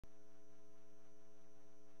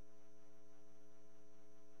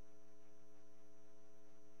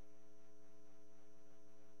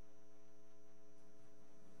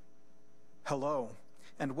Hello,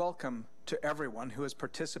 and welcome to everyone who is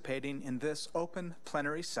participating in this open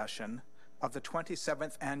plenary session of the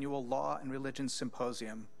 27th Annual Law and Religion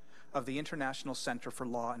Symposium of the International Center for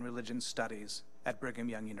Law and Religion Studies at Brigham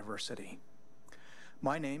Young University.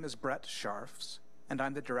 My name is Brett Scharffs, and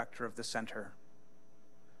I'm the director of the center.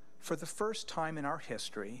 For the first time in our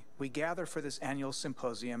history, we gather for this annual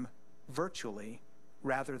symposium virtually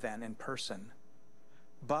rather than in person.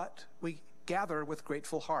 But we gather with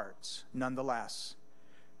grateful hearts, nonetheless.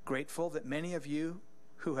 Grateful that many of you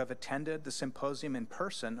who have attended the symposium in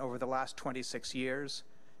person over the last 26 years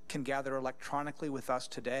can gather electronically with us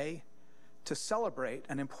today to celebrate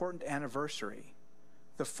an important anniversary,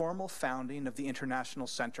 the formal founding of the International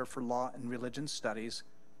Center for Law and Religion Studies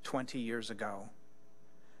 20 years ago.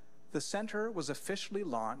 The center was officially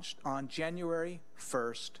launched on January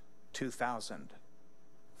 1st, 2000,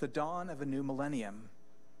 the dawn of a new millennium,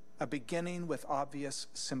 a beginning with obvious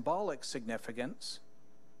symbolic significance,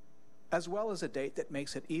 as well as a date that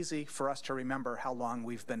makes it easy for us to remember how long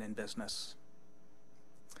we've been in business.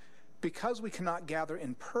 Because we cannot gather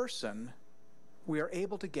in person, we are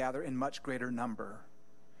able to gather in much greater number,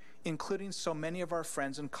 including so many of our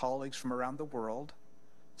friends and colleagues from around the world,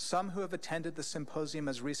 some who have attended the symposium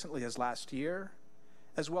as recently as last year,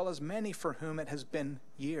 as well as many for whom it has been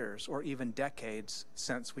years or even decades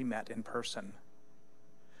since we met in person.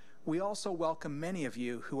 We also welcome many of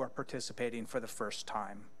you who are participating for the first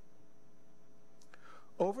time.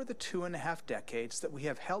 Over the 2.5 decades that we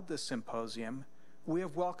have held this symposium, we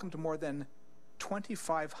have welcomed more than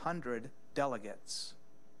 2,500 delegates.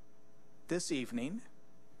 This evening,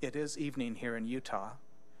 it is evening here in Utah,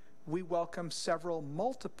 we welcome several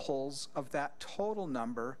multiples of that total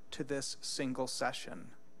number to this single session.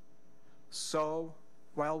 So,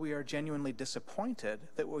 while we are genuinely disappointed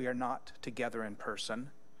that we are not together in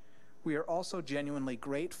person, we are also genuinely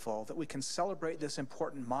grateful that we can celebrate this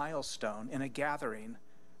important milestone in a gathering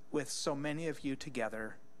with so many of you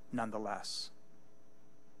together nonetheless.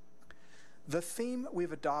 The theme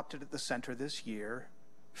we've adopted at the center this year,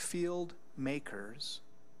 Field Makers,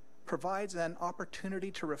 provides an opportunity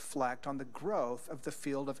to reflect on the growth of the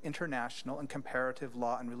field of international and comparative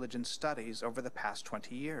law and religion studies over the past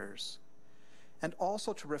 20 years, and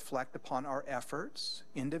also to reflect upon our efforts,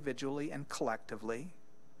 individually and collectively,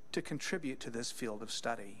 to contribute to this field of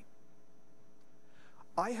study.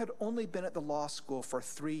 I had only been at the law school for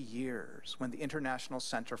 3 years when the International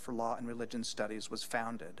Center for Law and Religion Studies was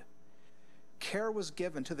founded. Care was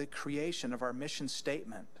given to the creation of our mission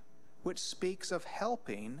statement, which speaks of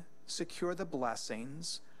helping secure the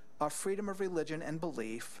blessings of freedom of religion and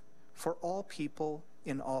belief for all people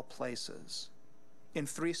in all places, in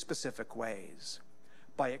 3 specific ways: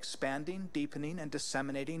 by expanding, deepening, and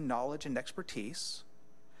disseminating knowledge and expertise,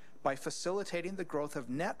 by facilitating the growth of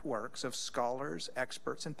networks of scholars,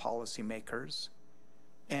 experts, and policymakers,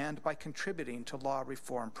 and by contributing to law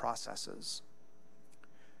reform processes.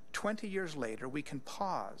 20 years later, we can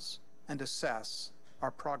pause and assess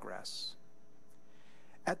our progress.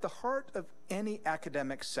 At the heart of any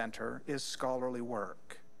academic center is scholarly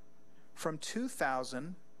work. From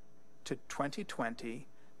 2000 to 2020,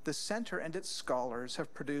 the center and its scholars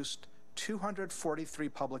have produced 243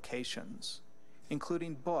 publications,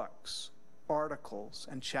 including books, articles,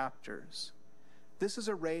 and chapters. This is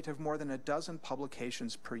a rate of more than a dozen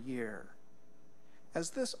publications per year. As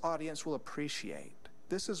this audience will appreciate,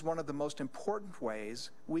 this is one of the most important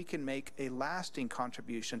ways we can make a lasting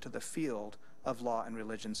contribution to the field of law and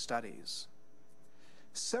religion studies.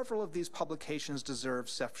 Several of these publications deserve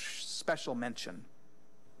special mention.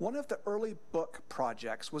 One of the early book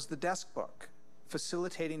projects was the desk book,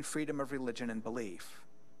 Facilitating Freedom of Religion and Belief.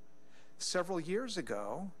 Several years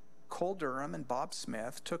ago, Cole Durham and Bob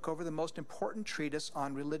Smith took over the most important treatise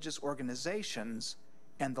on religious organizations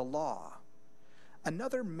and the law.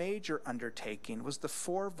 Another major undertaking was the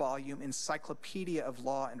 4-volume Encyclopedia of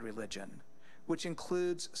Law and Religion, which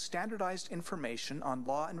includes standardized information on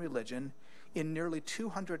law and religion in nearly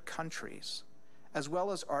 200 countries, as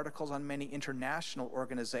well as articles on many international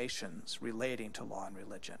organizations relating to law and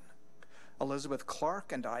religion. Elizabeth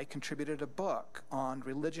Clark and I contributed a book on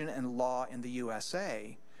religion and law in the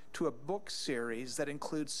USA to a book series that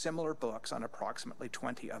includes similar books on approximately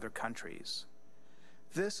 20 other countries.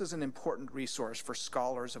 This is an important resource for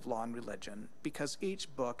scholars of law and religion because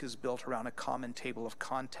each book is built around a common table of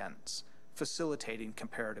contents, facilitating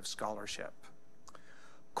comparative scholarship.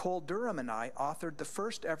 Cole Durham and I authored the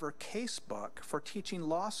first ever case book for teaching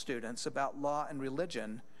law students about law and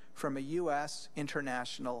religion from a U.S.,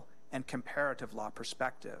 international, and comparative law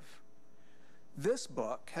perspective. This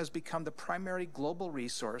book has become the primary global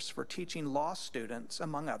resource for teaching law students,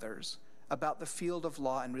 among others, about the field of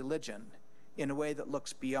law and religion in a way that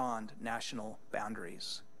looks beyond national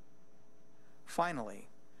boundaries. Finally,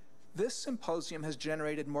 this symposium has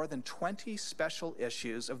generated more than 20 special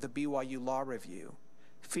issues of the BYU Law Review,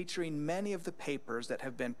 featuring many of the papers that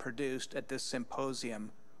have been produced at this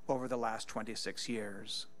symposium over the last 26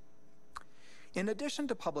 years. In addition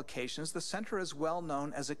to publications, the Center is well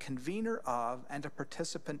known as a convener of and a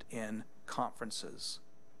participant in conferences.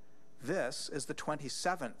 This is the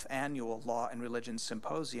 27th annual Law and Religion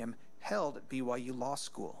Symposium held at BYU Law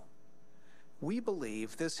School. We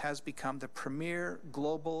believe this has become the premier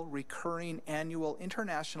global recurring annual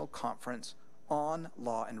international conference on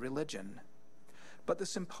law and religion. But the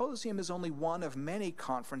symposium is only one of many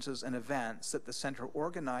conferences and events that the Center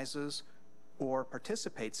organizes or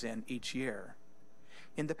participates in each year.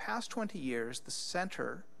 In the past 20 years, the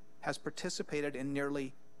Center has participated in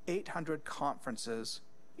nearly 800 conferences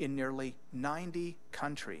in nearly 90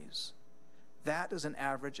 countries. That is an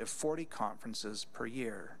average of 40 conferences per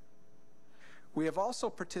year. We have also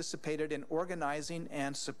participated in organizing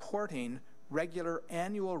and supporting regular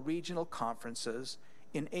annual regional conferences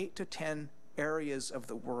in 8 to 10 areas of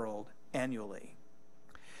the world annually.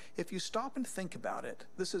 If you stop and think about it,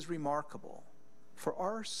 this is remarkable. For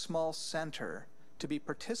our small center to be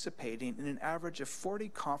participating in an average of 40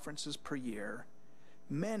 conferences per year,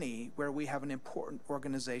 many where we have an important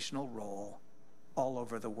organizational role all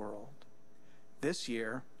over the world. This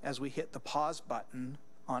year, as we hit the pause button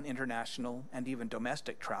on international and even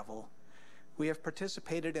domestic travel, we have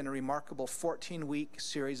participated in a remarkable 14-week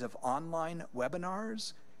series of online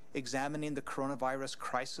webinars examining the coronavirus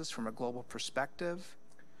crisis from a global perspective.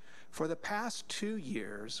 For the past 2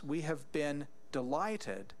 years, we have been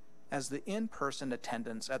delighted as the in-person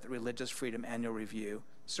attendance at the Religious Freedom Annual Review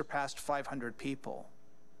surpassed 500 people.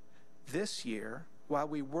 This year, while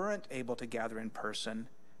we weren't able to gather in person,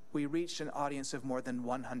 we reached an audience of more than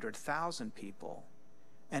 100,000 people,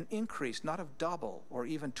 an increase not of double or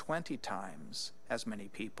even 20 times as many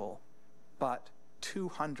people, but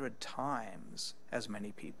 200 times as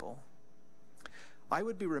many people. I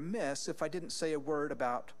would be remiss if I didn't say a word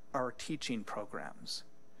about our teaching programs.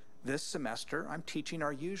 This semester, I'm teaching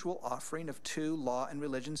our usual offering of 2 law and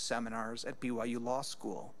religion seminars at BYU Law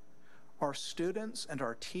School. Our students and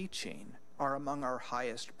our teaching are among our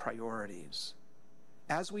highest priorities.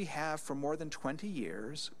 As we have for more than 20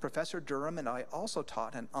 years, Professor Durham and I also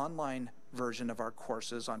taught an online version of our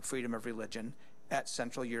courses on freedom of religion at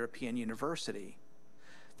Central European University.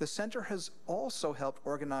 The Center has also helped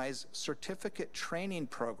organize certificate training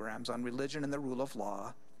programs on religion and the rule of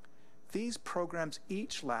law. These programs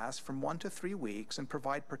each last from 1 to 3 weeks and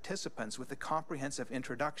provide participants with a comprehensive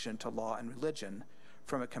introduction to law and religion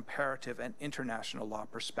from a comparative and international law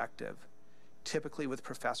perspective, typically with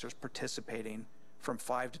professors participating from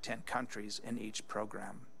 5 to 10 countries in each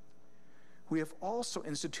program. We have also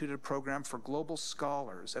instituted a program for global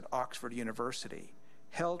scholars at Oxford University,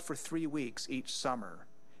 held for 3 weeks each summer,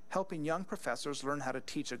 helping young professors learn how to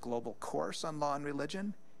teach a global course on law and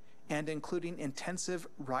religion, and including intensive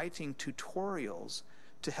writing tutorials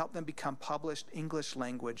to help them become published English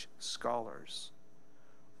language scholars.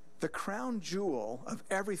 The crown jewel of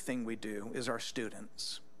everything we do is our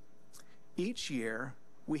students. Each year,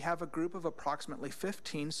 we have a group of approximately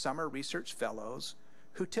 15 summer research fellows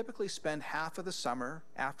who typically spend half of the summer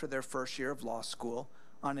after their first year of law school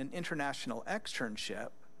on an international externship,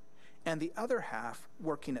 and the other half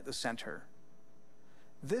working at the center.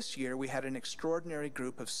 This year, we had an extraordinary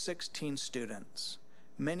group of 16 students,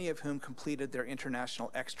 many of whom completed their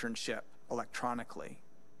international externship electronically.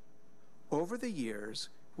 Over the years,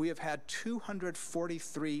 we have had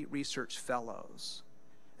 243 research fellows,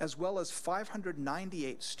 as well as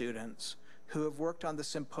 598 students who have worked on the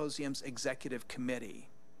symposium's executive committee,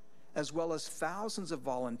 as well as thousands of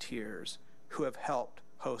volunteers who have helped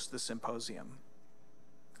host the symposium.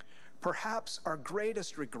 Perhaps our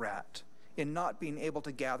greatest regret in not being able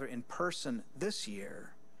to gather in person this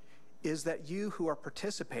year is that you who are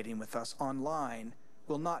participating with us online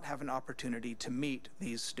will not have an opportunity to meet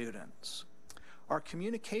these students. Our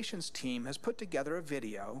communications team has put together a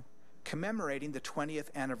video commemorating the 20th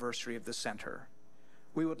anniversary of the center.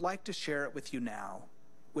 We would like to share it with you now,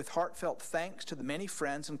 with heartfelt thanks to the many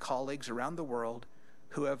friends and colleagues around the world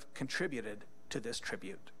who have contributed to this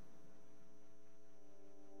tribute.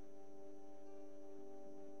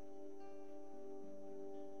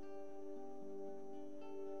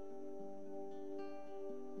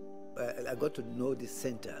 I got to know the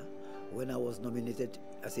center when I was nominated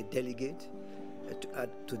as a delegate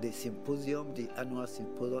to the symposium, the annual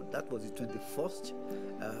symposium. That was the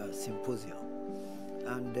 21st symposium.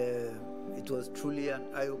 And it was truly an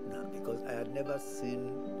eye-opener because I had never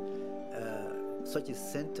seen such a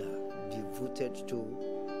center devoted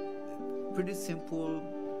to pretty simple,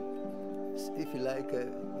 if you like,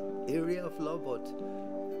 area of law, but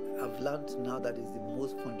I've learned now that is the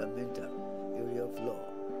most fundamental area of law.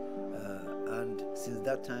 And since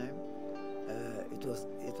that time, it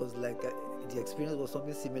was like the experience was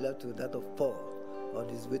something similar to that of Paul on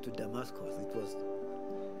his way to Damascus. It was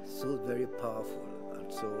so very powerful,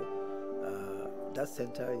 and so that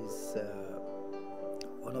center is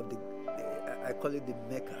one of the, I call it the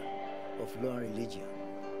Mecca of law and religion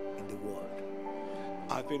in the world.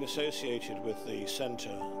 I've been associated with the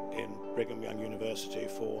center in Brigham Young University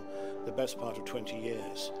for the best part of 20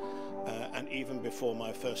 years. And even before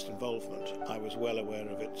my first involvement, I was well aware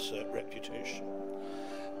of its reputation.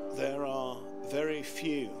 There are very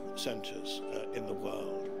few centres in the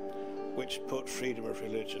world which put freedom of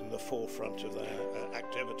religion in the forefront of their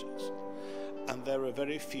activities. And there are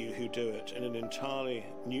very few who do it in an entirely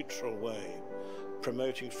neutral way,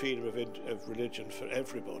 promoting freedom of religion for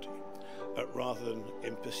everybody, rather than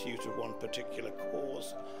in pursuit of one particular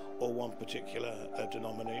cause or one particular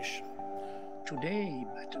denomination. Today,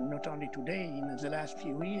 but not only today, in the last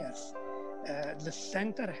few years, the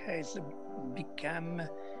center has become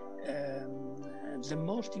the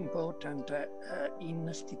most important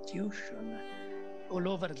institution all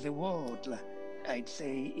over the world, I'd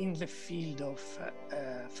say, in the field of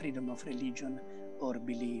freedom of religion or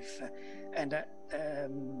belief. And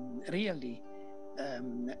really,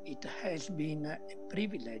 it has been a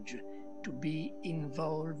privilege to be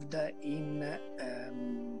involved in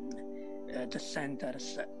the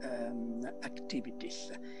center's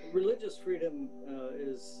activities. Religious freedom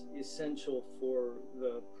is essential for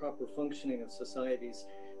the proper functioning of societies,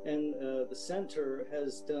 and the center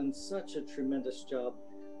has done such a tremendous job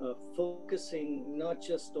focusing not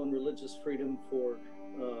just on religious freedom for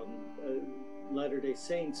Latter-day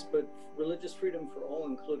Saints, but religious freedom for all,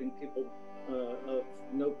 including people of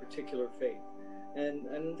no particular faith.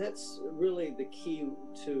 And that's really the key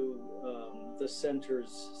to the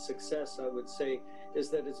center's success, I would say, is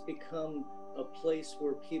that it's become a place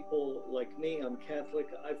where people like me, I'm Catholic,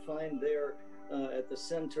 I find there at the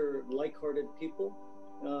center like-hearted people,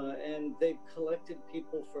 and they've collected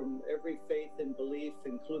people from every faith and belief,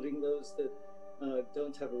 including those that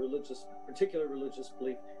don't have a particular religious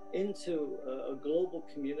belief, into a global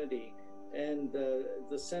community. And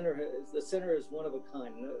the center is one of a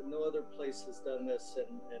kind. No other place has done this,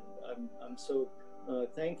 and I'm so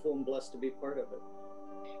thankful and blessed to be part of it.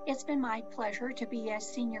 It's been my pleasure to be a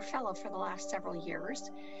senior fellow for the last several years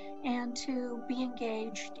and to be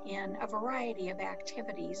engaged in a variety of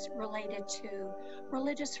activities related to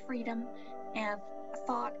religious freedom and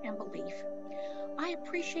thought and belief. I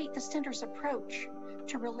appreciate the center's approach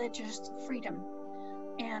to religious freedom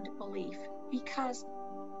and belief because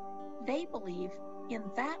they believe in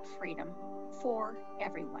that freedom for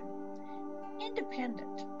everyone,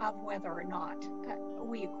 independent of whether or not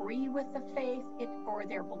we agree with the faith or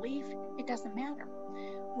their belief. It doesn't matter.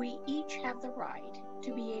 We each have the right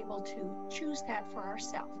to be able to choose that for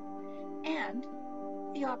ourselves and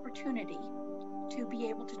the opportunity to be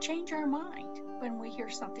able to change our mind when we hear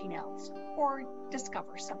something else or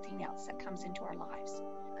discover something else that comes into our lives.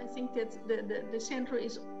 I think that the center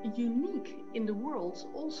is unique in the world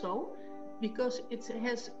also because it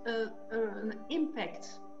has an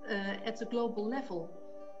impact at the global level.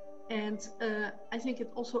 And I think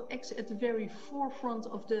it also acts at the very forefront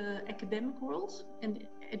of the academic world and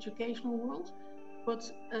educational world,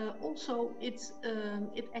 but also it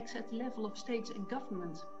acts at the level of states and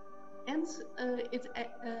government. And it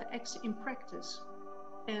acts in practice.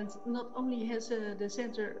 And not only has the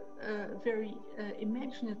center a very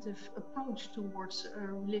imaginative approach towards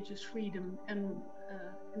religious freedom and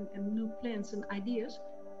new plans and ideas,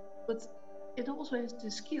 but it also has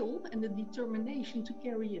the skill and the determination to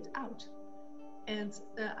carry it out. And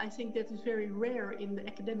I think that is very rare in the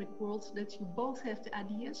academic world, that you both have the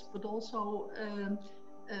ideas, but also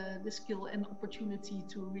the skill and opportunity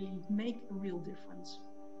to really make a real difference.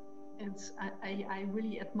 And I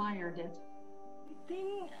really admire that. I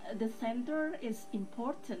think the center is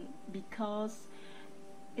important because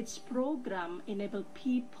its program enable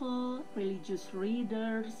people, religious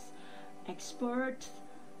readers, experts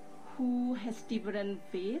who has different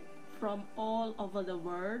faith from all over the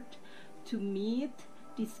world to meet,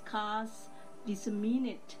 discuss,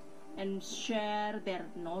 disseminate, and share their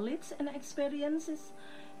knowledge and experiences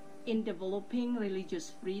in developing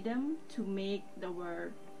religious freedom to make the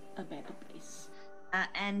world a better place.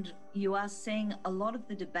 And you are seeing a lot of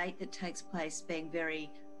the debate that takes place being very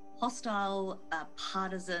hostile,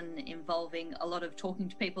 partisan, involving a lot of talking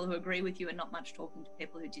to people who agree with you and not much talking to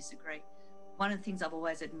people who disagree. One of the things I've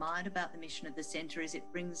always admired about the mission of the Centre is it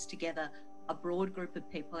brings together a broad group of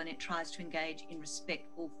people, and it tries to engage in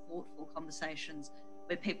respectful, thoughtful conversations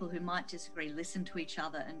where people who might disagree listen to each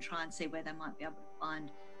other and try and see where they might be able to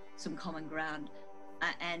find some common ground.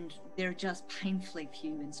 And there are just painfully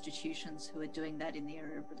few institutions who are doing that in the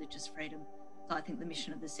area of religious freedom. So I think the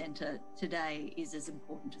mission of the Centre today is as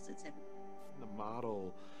important as it's ever been. The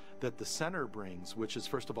model that the Centre brings, which is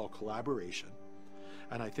first of all collaboration,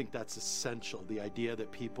 and I think that's essential, the idea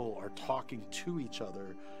that people are talking to each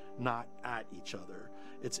other, not at each other.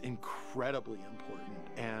 It's incredibly important,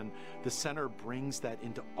 and the Centre brings that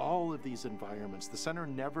into all of these environments. The Centre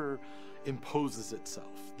never imposes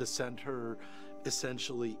itself. The Centre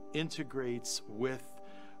essentially integrates with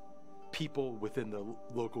people within the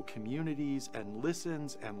local communities and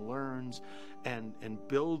listens and learns and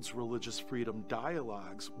builds religious freedom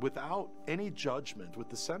dialogues without any judgment. With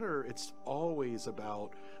the Centre, it's always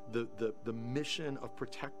about the mission of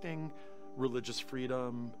protecting religious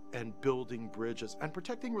freedom and building bridges and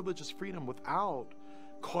protecting religious freedom without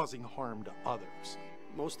causing harm to others.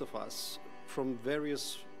 Most of us from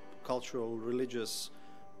various cultural, religious,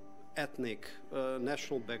 ethnic,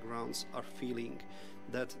 national backgrounds are feeling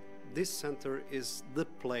that this center is the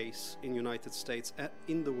place in the United States and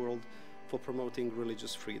in the world for promoting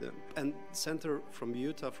religious freedom. And center from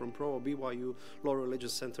Utah, from Provo, BYU Law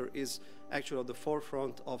Religious Center is actually at the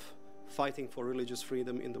forefront of fighting for religious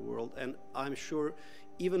freedom in the world. And I'm sure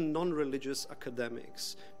even non-religious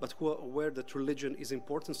academics, but who are aware that religion is an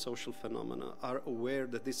important social phenomena, are aware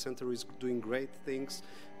that this center is doing great things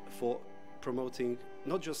for promoting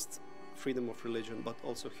not just freedom of religion, but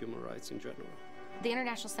also human rights in general. The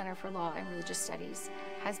International Center for Law and Religious Studies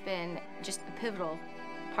has been just a pivotal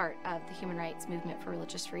part of the human rights movement for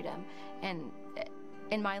religious freedom. And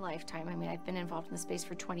in my lifetime, I mean, I've been involved in the space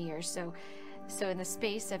for 20 years, so in the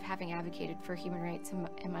space of having advocated for human rights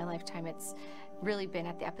in my lifetime, it's really been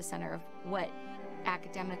at the epicenter of what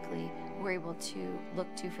academically we're able to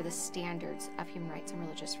look to for the standards of human rights and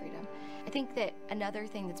religious freedom. I think that another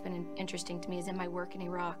thing that's been interesting to me is in my work in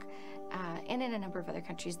Iraq and in a number of other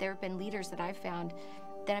countries, there have been leaders that I've found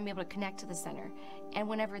that I'm able to connect to the center. And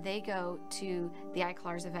whenever they go to the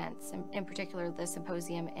ICLAR's events, in particular the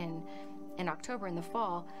symposium in October in the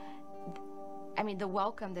fall, I mean, the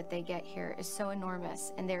welcome that they get here is so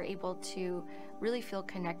enormous, and they're able to really feel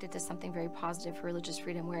connected to something very positive for religious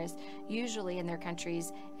freedom, whereas usually in their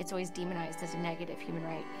countries, it's always demonized as a negative human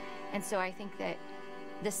right. And so I think that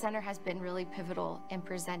the center has been really pivotal in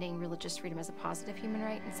presenting religious freedom as a positive human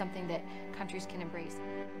right and something that countries can embrace.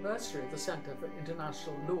 Anniversary of the Center for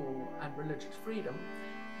International Law and Religious Freedom,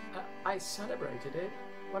 I celebrated it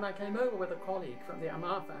when I came over with a colleague from the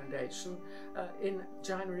Amar Foundation in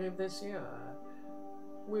January of this year.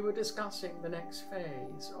 We were discussing the next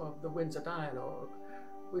phase of the Windsor Dialogue,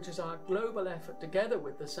 which is our global effort together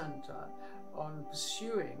with the Centre on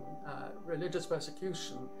pursuing religious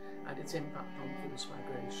persecution and its impact on forced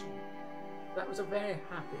migration. That was a very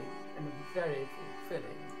happy and very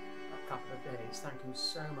fulfilling couple of days. Thank you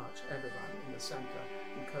so much, everyone in the Centre,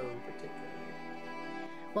 and Cole particularly.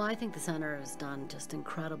 Well, I think the Center has done just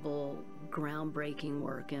incredible, groundbreaking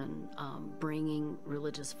work in bringing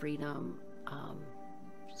religious freedom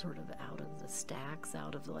sort of out of the stacks,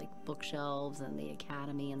 out of like bookshelves and the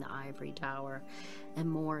academy and the ivory tower, and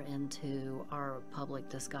more into our public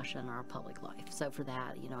discussion, our public life. So for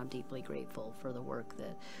that, you know, I'm deeply grateful for the work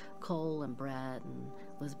that Cole and Brett and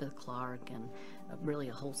Elizabeth Clark and really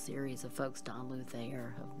a whole series of folks, Don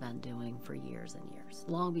Luthayer, have been doing for years and years,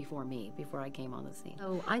 long before me, before I came on the scene.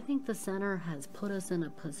 So I think the Center has put us in a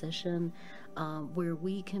position where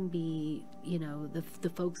we can be, you know, the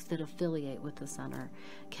folks that affiliate with the Center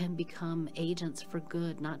can become agents for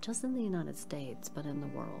good, not just in the United States, but in the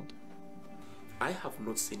world. I have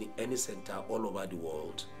not seen any center all over the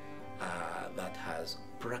world that has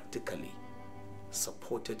practically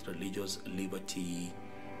supported religious liberty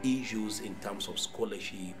issues in terms of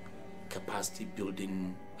scholarship, capacity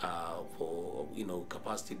building for, you know,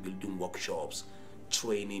 capacity building workshops,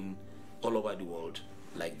 training all over the world,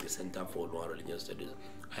 like the Center for Law and Religious Studies.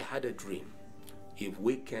 I had a dream. If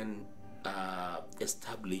we can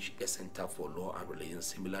establish a Center for Law and Religion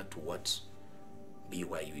similar to what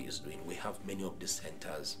BYU is doing. We have many of these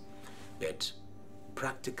centers, but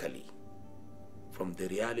practically, from the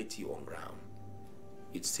reality on ground,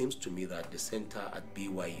 it seems to me that the center at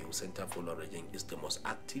BYU, Center for Law and Religion, is the most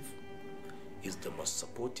active, is the most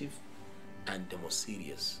supportive, and the most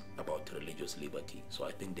serious about religious liberty. So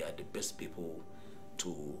I think they are the best people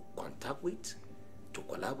to contact with to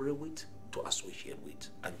collaborate with, to associate with,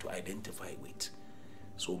 and to identify with.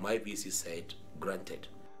 So my VC said, granted.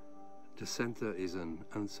 The center is an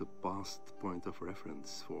unsurpassed point of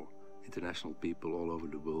reference for international people all over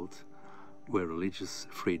the world, where religious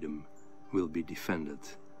freedom will be defended,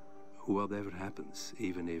 whatever happens,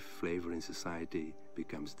 even if flavor in society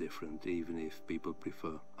becomes different, even if people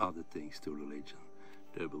prefer other things to religion.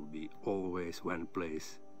 There will be always one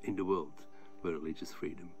place in the world where religious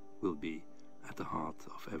freedom will be at the heart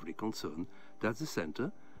of every concern. That's the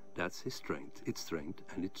center, that's its strength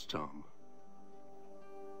and its charm.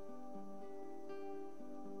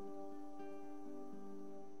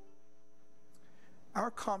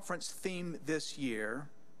 Our conference theme this year,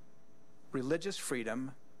 Religious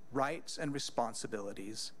Freedom, Rights and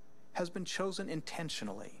Responsibilities, has been chosen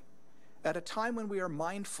intentionally at a time when we are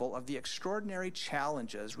mindful of the extraordinary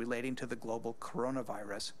challenges relating to the global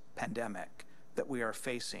coronavirus pandemic that we are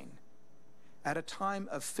facing. At a time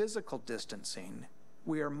of physical distancing,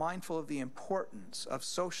 we are mindful of the importance of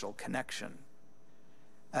social connection.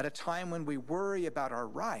 At a time when we worry about our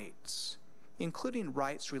rights, including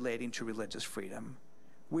rights relating to religious freedom,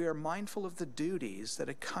 we are mindful of the duties that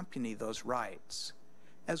accompany those rights,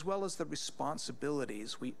 as well as the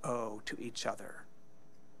responsibilities we owe to each other.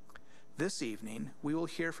 This evening, we will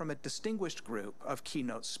hear from a distinguished group of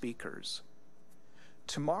keynote speakers.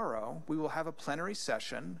 Tomorrow, we will have a plenary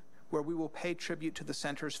session where we will pay tribute to the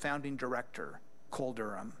Center's founding director, Cole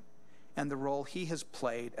Durham, and the role he has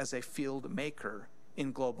played as a field maker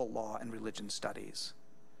in global law and religion studies.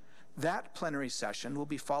 That plenary session will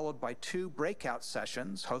be followed by 2 breakout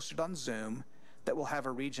sessions hosted on Zoom that will have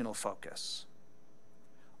a regional focus.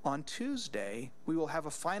 On Tuesday, we will have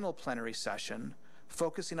a final plenary session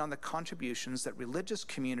focusing on the contributions that religious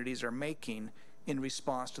communities are making in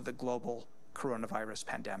response to the global coronavirus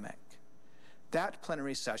pandemic. That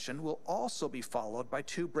plenary session will also be followed by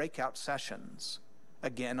 2 breakout sessions,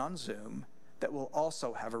 again on Zoom, that will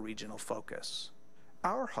also have a regional focus.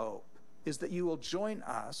 Our hope is that you will join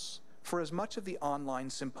us for as much of the online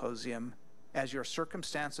symposium as your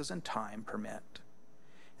circumstances and time permit.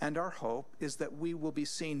 And our hope is that we will be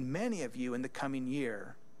seeing many of you in the coming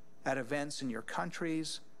year at events in your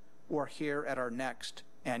countries or here at our next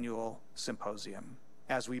annual symposium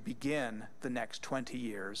as we begin the next 20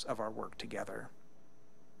 years of our work together.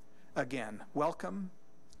 Again, welcome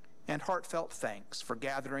and heartfelt thanks for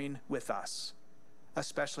gathering with us,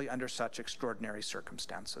 especially under such extraordinary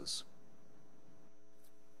circumstances.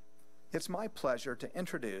 It's my pleasure to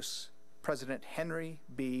introduce President Henry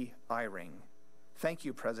B. Eyring. Thank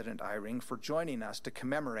you, President Eyring, for joining us to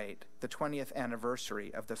commemorate the 20th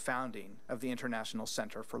anniversary of the founding of the International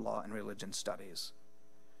Center for Law and Religion Studies.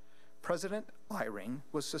 President Eyring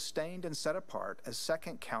was sustained and set apart as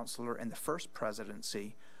second counselor in the First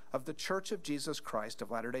Presidency of the Church of Jesus Christ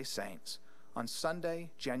of Latter-day Saints on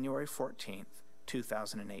Sunday, January 14th,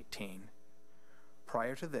 2018.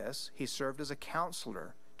 Prior to this, he served as a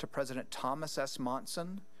counselor to President Thomas S.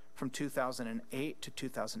 Monson from 2008 to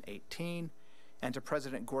 2018, and to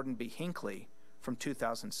President Gordon B. Hinckley from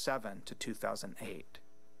 2007 to 2008.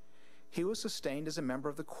 He was sustained as a member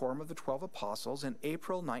of the Quorum of the 12 Apostles in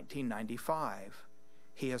April 1995.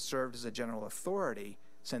 He has served as a general authority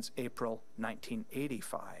since April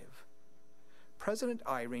 1985. President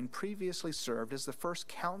Eyring previously served as the first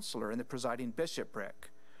counselor in the presiding bishopric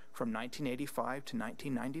from 1985 to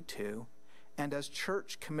 1992, and as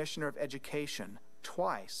Church Commissioner of Education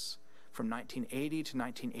twice from 1980 to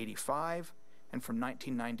 1985, and from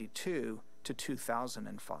 1992 to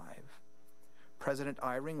 2005. President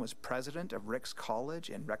Eyring was president of Ricks College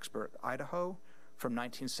in Rexburg, Idaho, from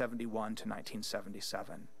 1971 to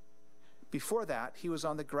 1977. Before that, he was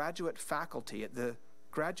on the graduate faculty at the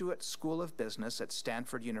Graduate School of Business at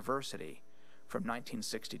Stanford University from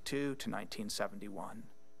 1962 to 1971.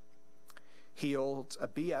 He holds a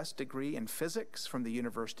BS degree in physics from the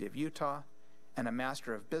University of Utah, and a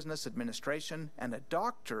Master of Business Administration and a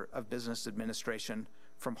Doctor of Business Administration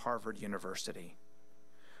from Harvard University.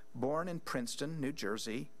 Born in Princeton, New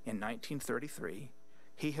Jersey in 1933,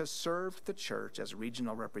 he has served the church as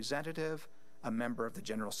regional representative, a member of the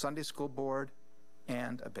General Sunday School Board,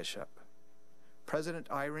 and a bishop. President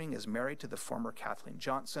Eyring is married to the former Kathleen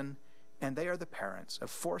Johnson, and they are the parents of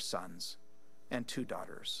 4 sons and 2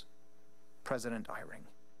 daughters. President Eyring.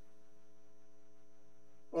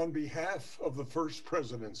 On behalf of the First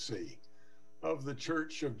Presidency of the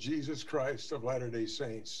Church of Jesus Christ of Latter-day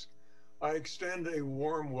Saints, I extend a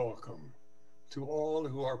warm welcome to all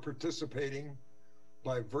who are participating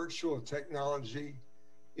by virtual technology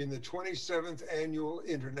in the 27th Annual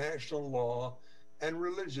International Law and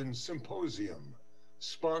Religion Symposium,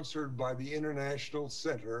 sponsored by the International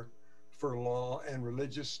Center for Law and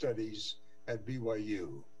Religious Studies at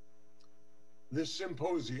BYU. This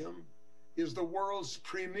symposium is the world's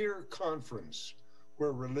premier conference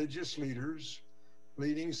where religious leaders,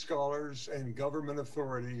 leading scholars, and government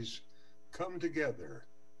authorities come together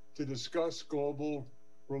to discuss global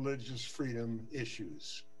religious freedom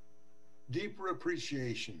issues. Deeper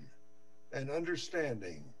appreciation and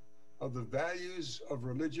understanding of the values of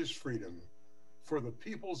religious freedom for the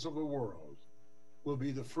peoples of the world will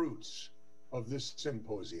be the fruits of this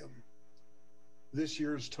symposium. This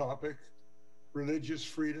year's topic, Religious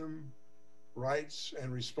Freedom, Rights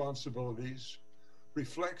and Responsibilities,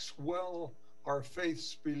 reflects well our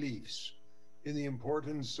faith's beliefs in the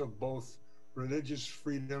importance of both religious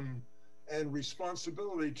freedom and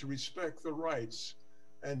responsibility to respect the rights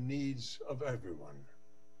and needs of everyone.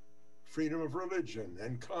 Freedom of religion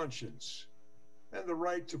and conscience and the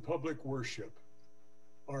right to public worship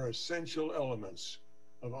are essential elements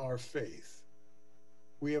of our faith.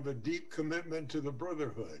 We have a deep commitment to the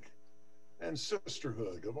brotherhood and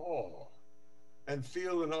sisterhood of all, and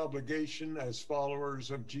feel an obligation as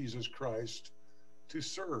followers of Jesus Christ to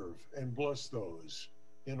serve and bless those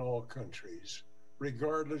in all countries,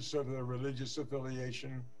 regardless of their religious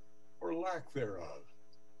affiliation or lack thereof,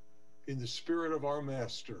 in the spirit of our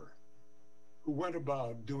Master, who went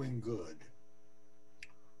about doing good.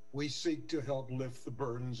 We seek to help lift the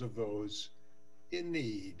burdens of those in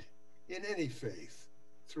need in any faith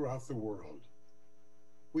throughout the world.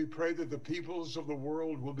 We pray that the peoples of the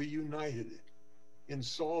world will be united in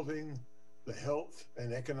solving the health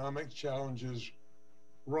and economic challenges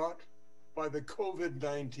wrought by the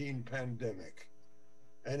COVID-19 pandemic,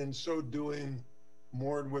 and in so doing,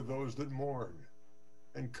 mourn with those that mourn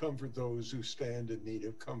and comfort those who stand in need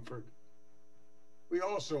of comfort. We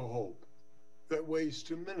also hope that ways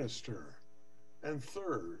to minister and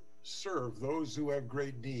serve those who have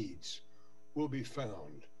great needs will be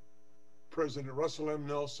found. President Russell M.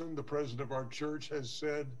 Nelson, the president of our church, has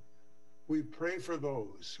said, "We pray for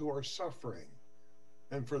those who are suffering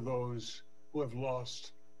and for those who have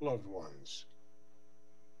lost loved ones."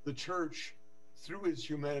 The church, through its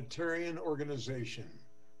humanitarian organization,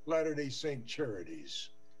 Latter-day Saint Charities,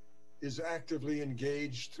 is actively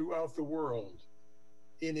engaged throughout the world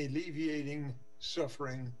in alleviating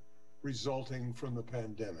suffering resulting from the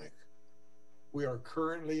pandemic. We are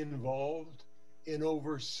currently involved in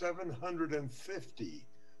over 750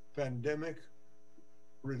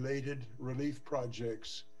 pandemic-related relief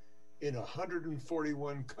projects in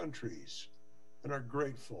 141 countries and are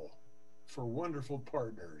grateful for wonderful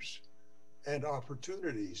partners and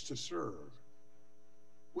opportunities to serve.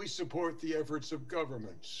 We support the efforts of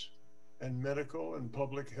governments and medical and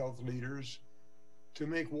public health leaders to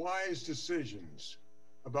make wise decisions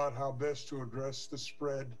about how best to address the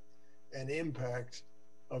spread and impact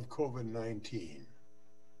of COVID-19.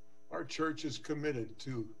 Our church is committed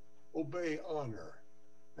to obey, honor,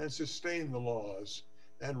 and sustain the laws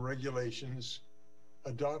and regulations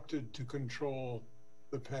adopted to control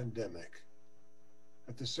the pandemic.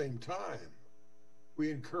 At the same time,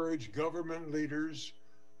 we encourage government leaders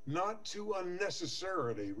not to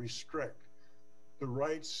unnecessarily restrict the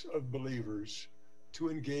rights of believers to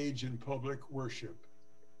engage in public worship.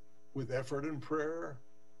 With effort and prayer,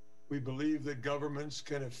 we believe that governments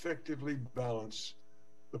can effectively balance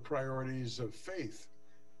the priorities of faith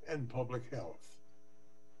and public health.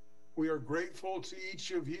 We are grateful to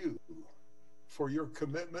each of you for your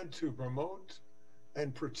commitment to promote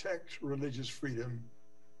and protect religious freedom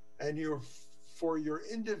and for your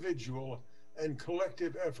individual and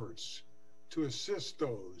collective efforts to assist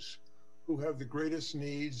those who have the greatest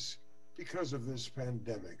needs because of this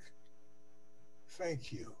pandemic.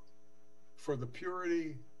 Thank you for the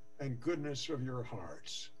purity and goodness of your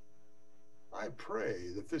hearts. I pray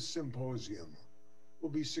that this symposium will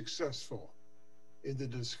be successful in the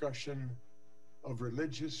discussion of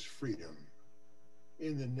religious freedom.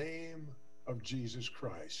 In the name of Jesus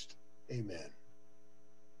Christ, amen.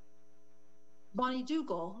 Bonnie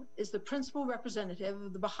Dougal is the principal representative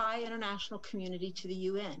of the Baha'i International Community to the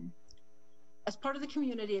UN. As part of the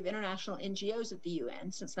community of international NGOs at the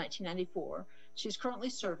UN since 1994, she is currently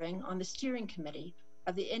serving on the steering committee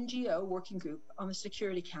of the NGO Working Group on the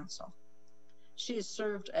Security Council. She has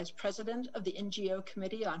served as president of the NGO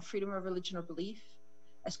Committee on Freedom of Religion or Belief,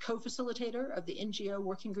 as co-facilitator of the NGO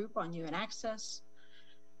Working Group on UN Access,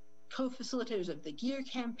 co-facilitators of the GEAR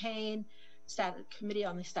campaign, Committee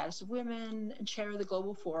on the Status of Women, and chair of the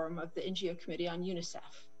Global Forum of the NGO Committee on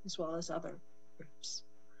UNICEF, as well as other groups.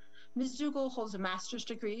 Ms. Dougal holds a master's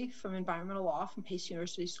degree from environmental law from Pace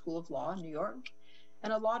University School of Law in New York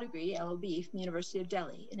and a law degree, LLB, from the University of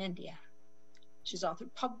Delhi in India. She's authored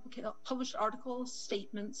published articles,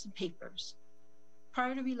 statements, and papers.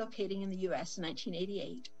 Prior to relocating in the US in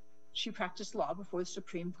 1988, she practiced law before the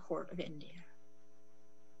Supreme Court of India.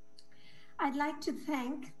 I'd like to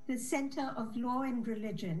thank the Center of Law and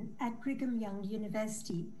Religion at Brigham Young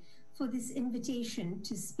University for this invitation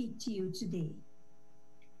to speak to you today.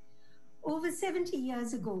 Over 70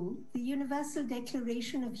 years ago, the Universal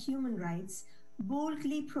Declaration of Human Rights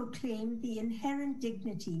boldly proclaimed the inherent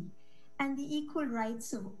dignity and the equal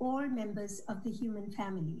rights of all members of the human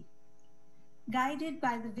family. Guided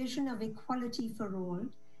by the vision of equality for all,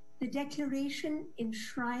 the Declaration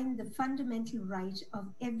enshrined the fundamental right of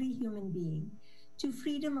every human being to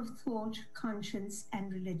freedom of thought, conscience,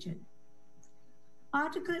 and religion.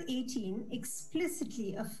 Article 18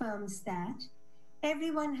 explicitly affirms that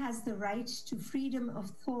everyone has the right to freedom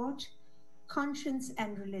of thought, conscience,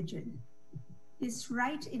 and religion. This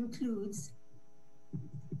right includes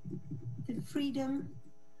the freedom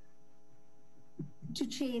to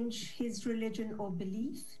change his religion or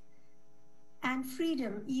belief, and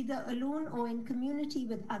freedom, either alone or in community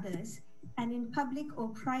with others, and in public or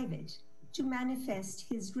private, to manifest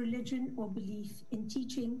his religion or belief in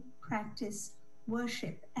teaching, practice,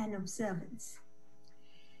 worship, and observance.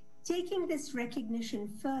 Taking this recognition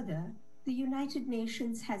further, the United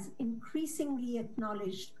Nations has increasingly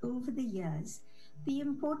acknowledged over the years the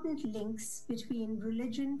important links between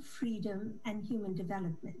religion, freedom, and human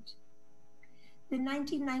development. The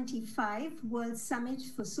 1995 World Summit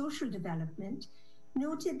for Social Development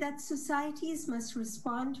noted that societies must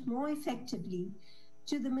respond more effectively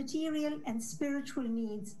to the material and spiritual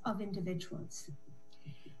needs of individuals,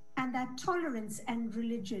 and that tolerance and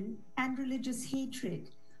religion and religious hatred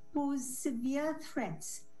pose severe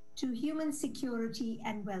threats to human security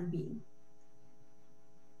and well-being.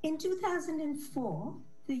 In 2004,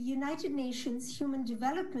 the United Nations Human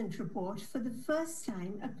Development Report for the first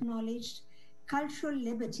time acknowledged cultural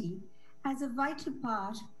liberty as a vital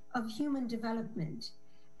part of human development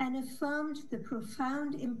and affirmed the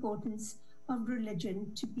profound importance of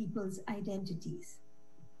religion to people's identities.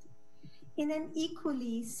 In an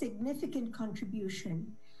equally significant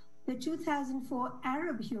contribution, the 2004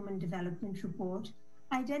 Arab Human Development Report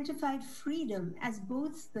identified freedom as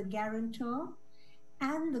both the guarantor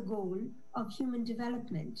and the goal of human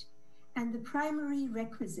development and the primary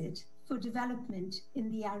requisite for development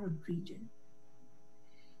in the Arab region.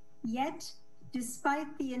 Yet,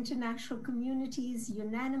 despite the international community's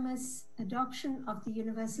unanimous adoption of the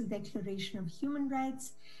Universal Declaration of Human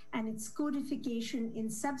Rights and its codification in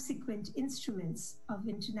subsequent instruments of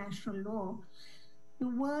international law, the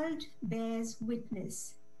world bears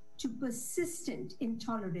witness to persistent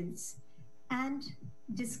intolerance and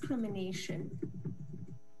discrimination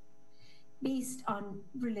based on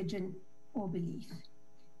religion or belief,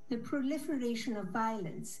 the proliferation of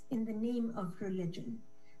violence in the name of religion,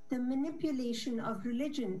 the manipulation of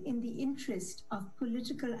religion in the interest of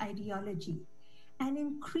political ideology, and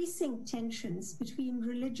increasing tensions between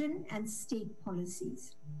religion and state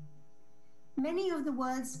policies. Many of the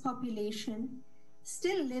world's population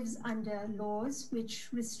still lives under laws which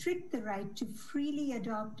restrict the right to freely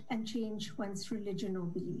adopt and change one's religion or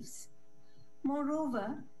beliefs.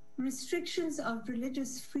 Moreover, restrictions of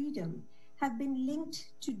religious freedom have been linked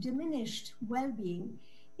to diminished well-being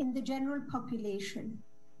in the general population,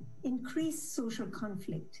 increased social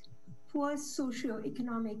conflict, poor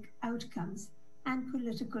socioeconomic outcomes, and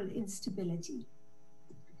political instability.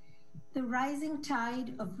 The rising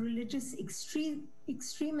tide of religious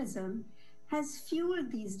extremism has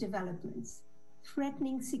fueled these developments,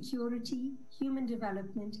 threatening security, human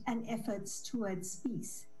development, and efforts towards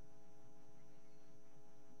peace.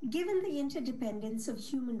 Given the interdependence of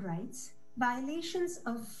human rights, violations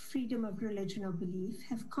of freedom of religion or belief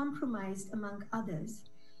have compromised, among others,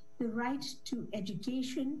 the right to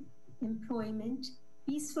education, employment,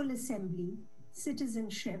 peaceful assembly,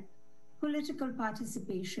 citizenship, political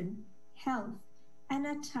participation, health, and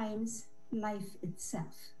at times, life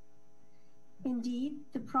itself. Indeed,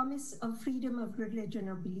 the promise of freedom of religion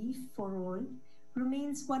or belief for all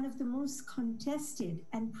remains one of the most contested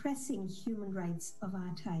and pressing human rights of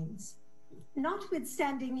our times.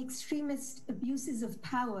 Notwithstanding extremist abuses of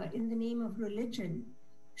power in the name of religion,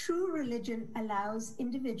 true religion allows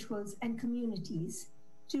individuals and communities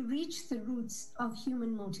to reach the roots of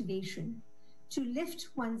human motivation, to lift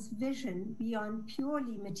one's vision beyond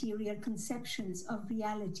purely material conceptions of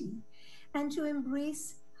reality, and to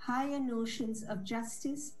embrace higher notions of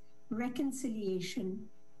justice, reconciliation,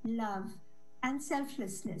 love, and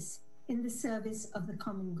selflessness in the service of the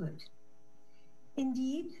common good.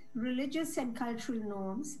 Indeed, religious and cultural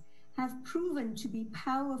norms have proven to be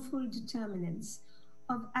powerful determinants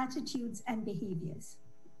of attitudes and behaviors.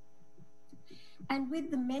 And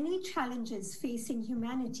with the many challenges facing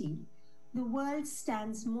humanity, the world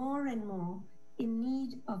stands more and more in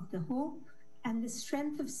need of the hope and the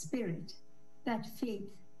strength of spirit that faith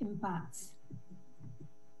imparts.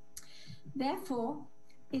 Therefore,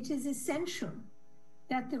 it is essential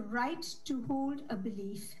that the right to hold a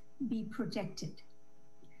belief be protected.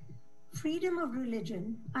 Freedom of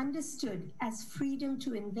religion, understood as freedom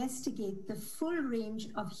to investigate the full range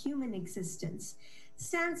of human existence,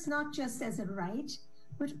 stands not just as a right,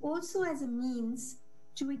 but also as a means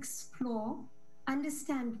to explore,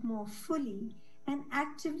 understand more fully, and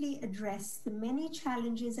actively address the many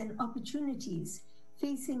challenges and opportunities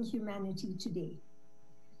facing humanity today.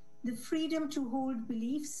 The freedom to hold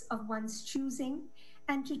beliefs of one's choosing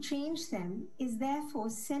and to change them is therefore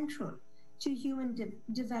central to human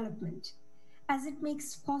development, as it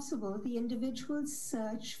makes possible the individual's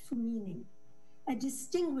search for meaning, a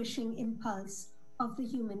distinguishing impulse of the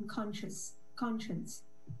human conscience.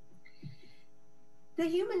 The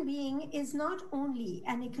human being is not only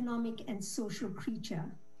an economic and social creature,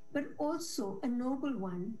 but also a noble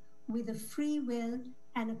one with a free will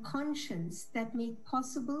and a conscience that make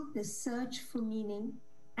possible the search for meaning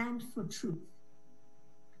and for truth.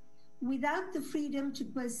 Without the freedom to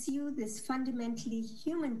pursue this fundamentally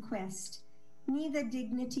human quest, neither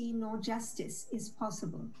dignity nor justice is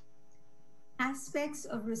possible. Aspects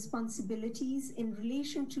of responsibilities in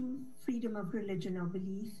relation to freedom of religion or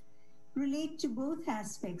belief relate to both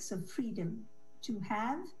aspects of freedom to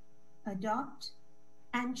have, adopt,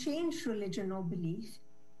 and change religion or belief,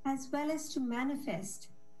 as well as to manifest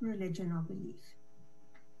religion or belief.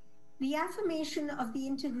 The affirmation of the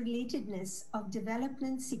interrelatedness of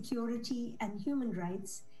development, security, and human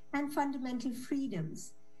rights and fundamental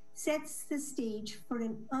freedoms sets the stage for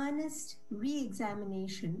an earnest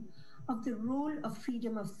re-examination of the role of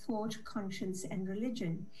freedom of thought, conscience, and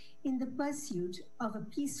religion in the pursuit of a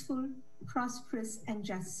peaceful, prosperous, and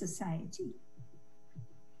just society.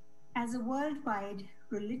 As a worldwide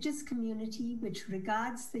religious community which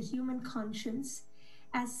regards the human conscience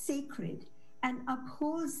as sacred and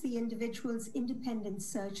upholds the individual's independent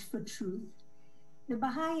search for truth, the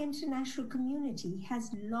Baha'i international community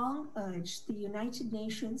has long urged the United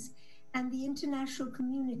Nations and the international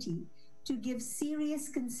community to give serious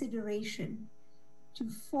consideration to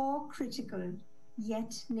 4 critical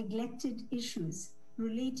yet neglected issues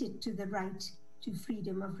related to the right to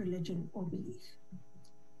freedom of religion or belief.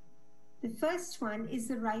 The first one is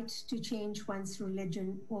the right to change one's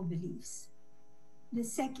religion or beliefs. The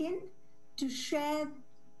second,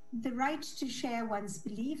 the right to share one's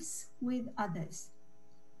beliefs with others.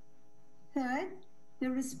 Third, the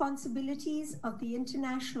responsibilities of the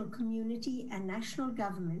international community and national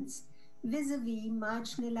governments vis-a-vis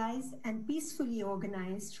marginalized and peacefully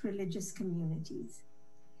organized religious communities.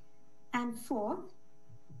 And fourth,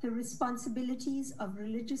 the responsibilities of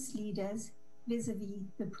religious leaders vis-a-vis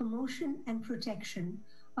the promotion and protection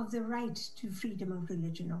of the right to freedom of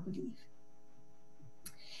religion or belief.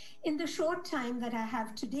 In the short time that I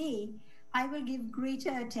have today, I will give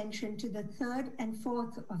greater attention to the third and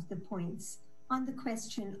fourth of the points on the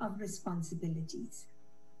question of responsibilities.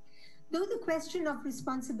 Though the question of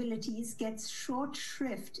responsibilities gets short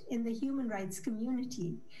shrift in the human rights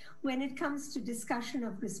community when it comes to discussion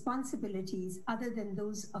of responsibilities other than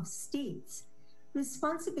those of states,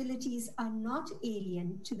 responsibilities are not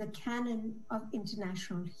alien to the canon of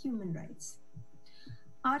international human rights.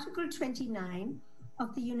 Article 29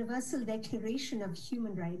 of the Universal Declaration of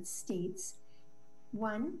Human Rights states,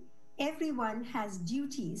 1, everyone has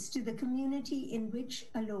duties to the community in which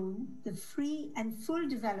alone the free and full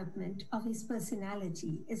development of his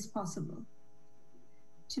personality is possible.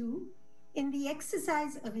 2, in the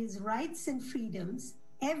exercise of his rights and freedoms,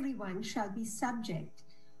 everyone shall be subject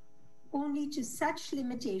only to such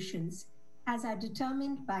limitations as are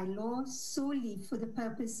determined by law solely for the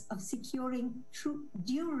purpose of securing true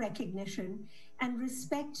due recognition and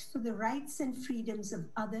respect for the rights and freedoms of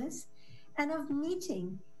others, and of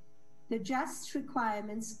meeting the just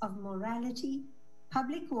requirements of morality,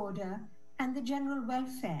 public order, and the general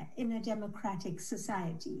welfare in a democratic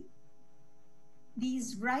society.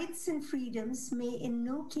 These rights and freedoms may in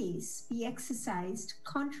no case be exercised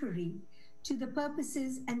contrary to the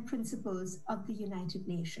purposes and principles of the United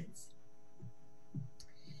Nations.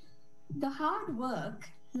 The hard work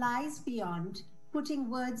lies beyond putting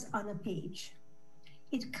words on a page.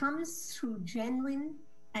 It comes through genuine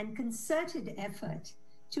and concerted effort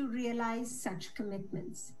to realize such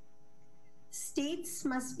commitments. States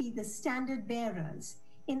must be the standard bearers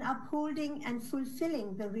in upholding and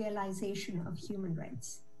fulfilling the realization of human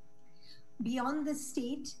rights. Beyond the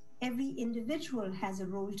state, every individual has a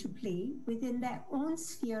role to play within their own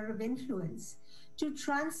sphere of influence to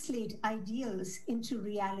translate ideals into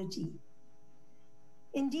reality.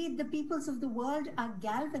 Indeed, the peoples of the world are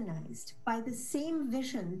galvanized by the same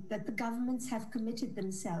vision that the governments have committed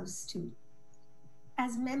themselves to.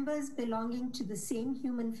 As members belonging to the same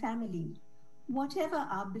human family, whatever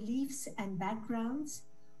our beliefs and backgrounds,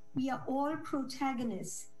 we are all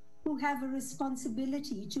protagonists who have a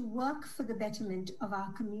responsibility to work for the betterment of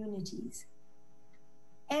our communities.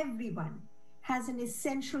 Everyone has an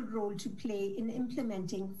essential role to play in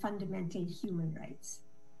implementing fundamental human rights.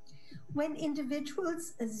 When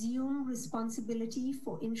individuals assume responsibility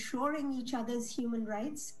for ensuring each other's human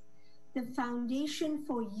rights, the foundation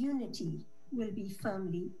for unity will be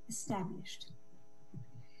firmly established.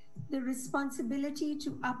 The responsibility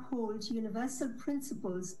to uphold universal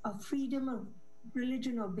principles of freedom of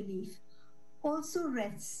religion or belief also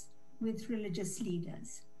rests with religious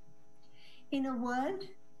leaders. In a world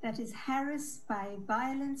that is harassed by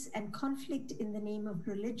violence and conflict in the name of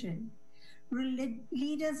religion,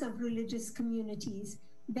 leaders of religious communities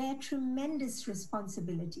bear tremendous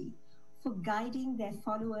responsibility for guiding their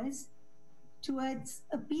followers towards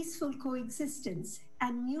a peaceful coexistence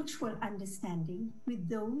and mutual understanding with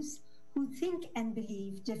those who think and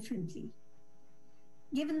believe differently.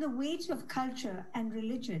 Given the weight of culture and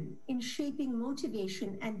religion in shaping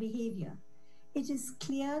motivation and behavior, it is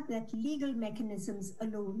clear that legal mechanisms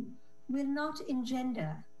alone will not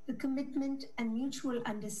engender the commitment and mutual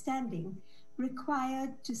understanding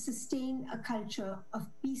required to sustain a culture of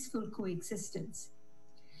peaceful coexistence.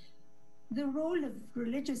 The role of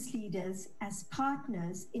religious leaders as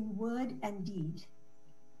partners in word and deed,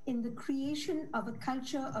 in the creation of a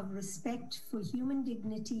culture of respect for human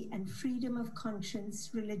dignity and freedom of conscience,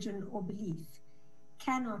 religion, or belief,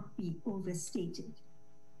 cannot be overstated.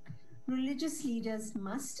 Religious leaders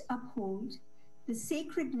must uphold the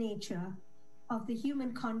sacred nature of the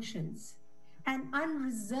human conscience and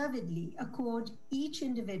unreservedly accord each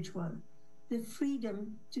individual the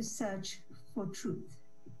freedom to search for truth.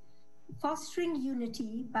 Fostering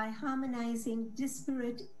unity by harmonizing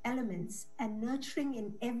disparate elements and nurturing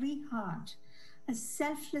in every heart a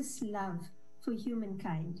selfless love for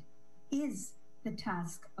humankind is the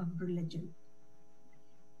task of religion.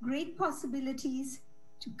 Great possibilities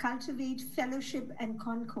to cultivate fellowship and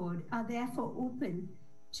concord are therefore open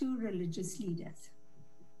to religious leaders.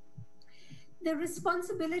 The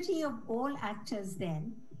responsibility of all actors,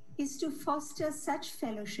 then, is to foster such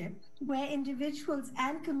fellowship where individuals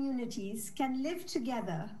and communities can live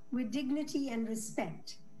together with dignity and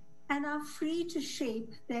respect and are free to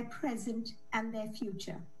shape their present and their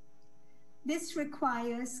future. This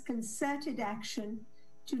requires concerted action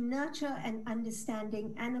to nurture an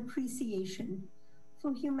understanding and appreciation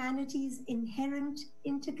for humanity's inherent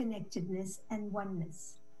interconnectedness and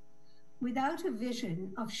oneness. Without a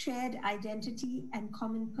vision of shared identity and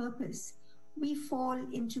common purpose, we fall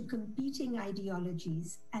into competing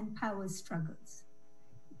ideologies and power struggles.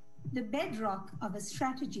 The bedrock of a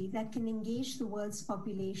strategy that can engage the world's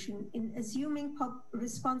population in assuming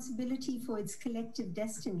responsibility for its collective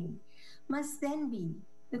destiny must then be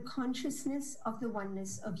the consciousness of the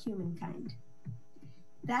oneness of humankind.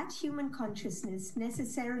 That human consciousness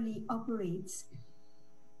necessarily operates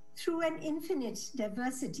through an infinite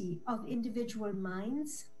diversity of individual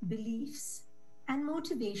minds, beliefs, and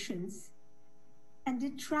motivations, and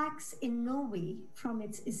detracts in no way from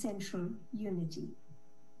its essential unity.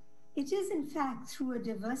 It is, in fact, through a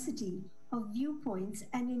diversity of viewpoints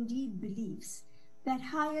and indeed beliefs that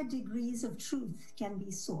higher degrees of truth can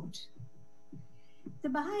be sought. The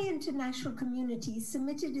Baha'i international community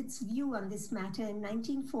submitted its view on this matter in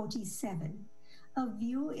 1947, a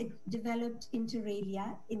view it developed inter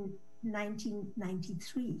alia in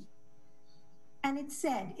 1993. And it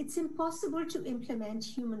said, it's impossible to implement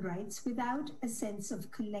human rights without a sense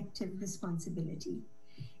of collective responsibility.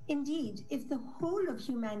 Indeed, if the whole of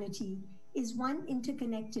humanity is one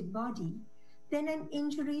interconnected body, then an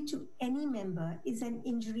injury to any member is an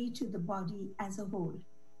injury to the body as a whole.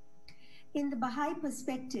 In the Baha'i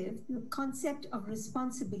perspective, the concept of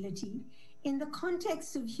responsibility in the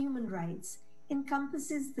context of human rights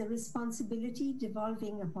encompasses the responsibility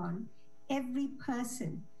devolving upon every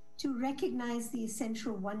person to recognize the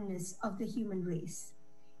essential oneness of the human race.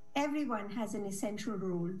 Everyone has an essential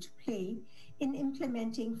role to play in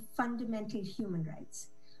implementing fundamental human rights.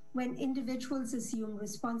 When individuals assume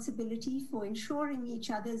responsibility for ensuring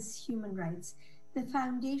each other's human rights, the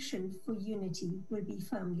foundation for unity will be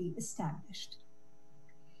firmly established.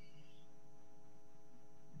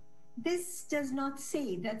 This does not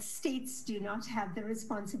say that states do not have the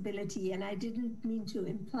responsibility, and I didn't mean to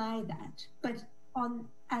imply that, but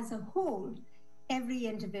as a whole, every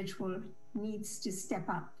individual needs to step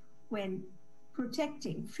up when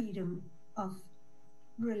protecting freedom of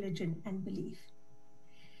religion and belief.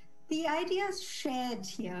 The ideas shared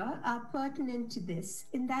here are pertinent to this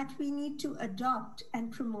in that we need to adopt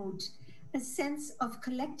and promote a sense of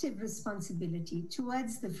collective responsibility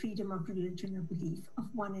towards the freedom of religion or belief of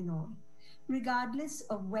one and all, regardless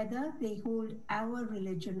of whether they hold our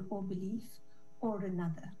religion or belief or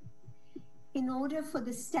another. In order for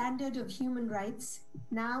the standard of human rights,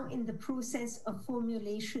 now in the process of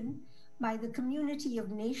formulation by the community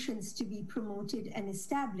of nations, to be promoted and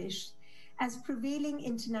established as prevailing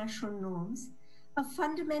international norms, a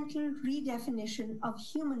fundamental redefinition of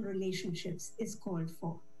human relationships is called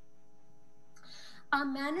for. Our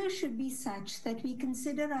manner should be such that we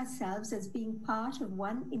consider ourselves as being part of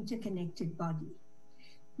one interconnected body,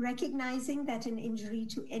 recognizing that an injury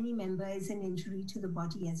to any member is an injury to the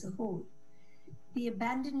body as a whole. The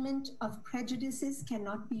abandonment of prejudices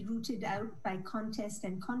cannot be rooted out by contest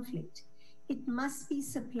and conflict. It must be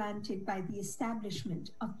supplanted by the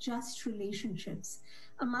establishment of just relationships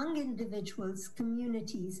among individuals,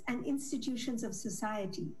 communities, and institutions of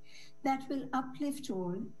society that will uplift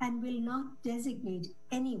all and will not designate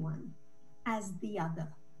anyone as the other.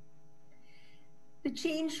 The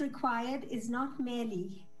change required is not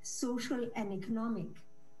merely social and economic,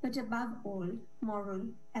 but above all, moral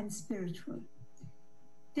and spiritual.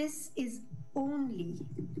 This is only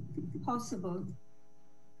possible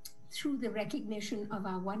through the recognition of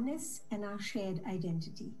our oneness and our shared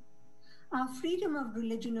identity. Our freedom of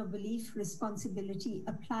religion or belief responsibility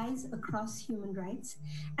applies across human rights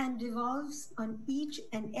and devolves on each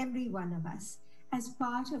and every one of us as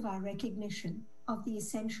part of our recognition of the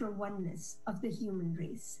essential oneness of the human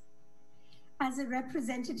race. As a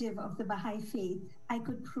representative of the Baha'i faith, I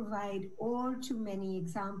could provide all too many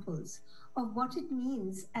examples of what it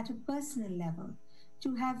means at a personal level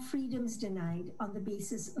to have freedoms denied on the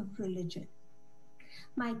basis of religion.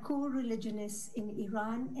 My co-religionists in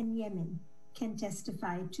Iran and Yemen can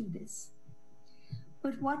testify to this.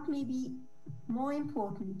 But what may be more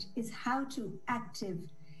important is how active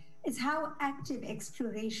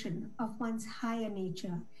exploration of one's higher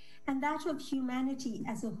nature and that of humanity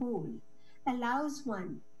as a whole allows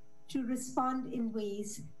one to respond in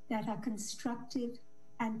ways that are constructive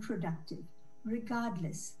and productive,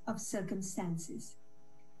 regardless of circumstances.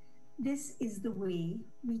 This is the way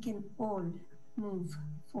we can all move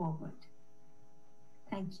forward.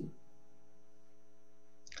 Thank you.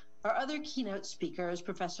 Our other keynote speaker is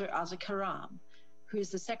Professor Aza Karam, who is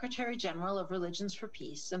the Secretary General of Religions for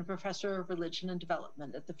Peace and a Professor of Religion and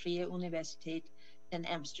Development at the Vrije Universiteit in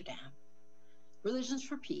Amsterdam. Religions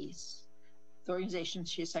for Peace, the organization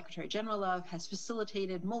she is Secretary General of, has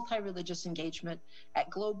facilitated multi-religious engagement at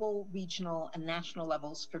global, regional, and national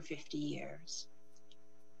levels for 50 years.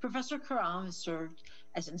 Professor Karam has served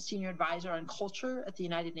as a senior advisor on culture at the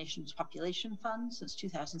United Nations Population Fund since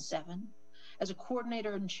 2007, as a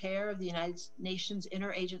coordinator and chair of the United Nations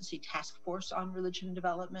Interagency Task Force on Religion and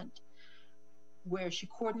Development, where she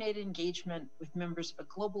coordinated engagement with members of a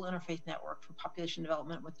global interfaith network for population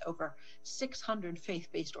development with over 600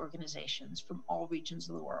 faith-based organizations from all regions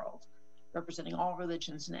of the world, representing all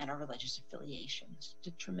religions and interreligious affiliations.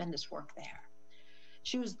 Did tremendous work there.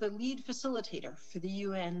 She was the lead facilitator for the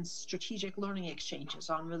UN's Strategic Learning Exchanges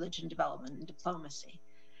on Religion Development and Diplomacy,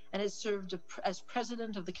 and has served as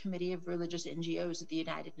president of the Committee of Religious NGOs at the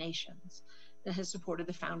United Nations, and has supported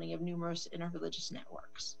the founding of numerous interreligious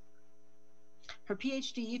networks. Her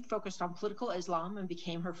PhD focused on political Islam and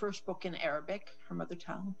became her first book in Arabic, her mother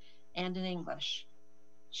tongue, and in English.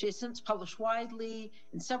 She has since published widely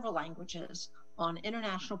in several languages on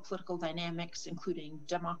international political dynamics, including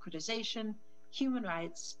democratization, human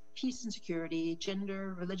rights, peace and security,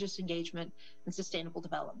 gender, religious engagement, and sustainable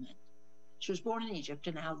development. She was born in Egypt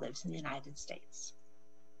and now lives in the United States.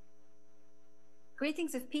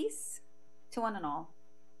 Greetings of peace to one and all.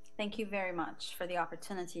 Thank you very much for the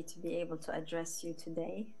opportunity to be able to address you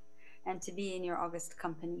today and to be in your august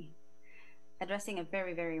company, addressing a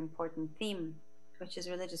very, very important theme, which is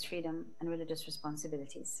religious freedom and religious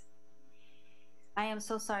responsibilities. I am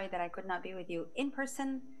so sorry that I could not be with you in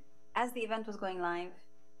person as the event was going live,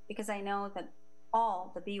 because I know that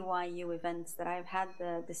all the BYU events that I've had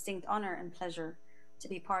the distinct honor and pleasure to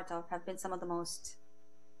be part of have been some of the most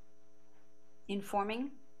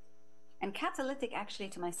informing and catalytic actually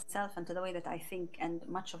to myself and to the way that I think and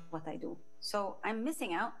much of what I do. So I'm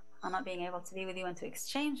missing out on not being able to be with you and to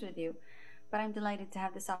exchange with you, but I'm delighted to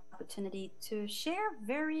have this opportunity to share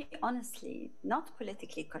very honestly, not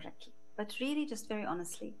politically correctly, but really just very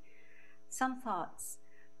honestly, some thoughts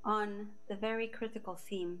on the very critical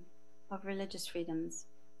theme of religious freedoms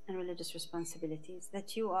and religious responsibilities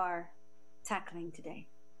that you are tackling today.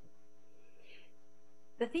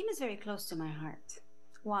 The theme is very close to my heart.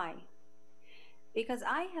 Why? Because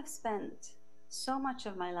I have spent so much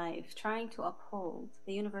of my life trying to uphold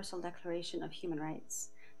the Universal Declaration of Human Rights,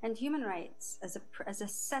 and human rights as a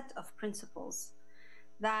set of principles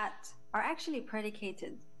that are actually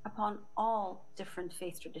predicated upon all different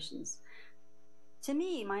faith traditions. To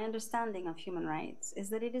me, my understanding of human rights is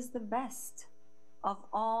that it is the best of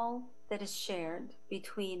all that is shared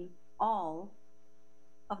between all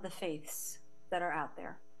of the faiths that are out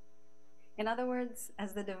there. In other words,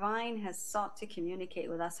 as the divine has sought to communicate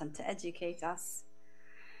with us and to educate us,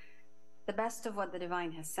 the best of what the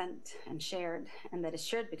divine has sent and shared, and that is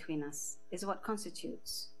shared between us, is what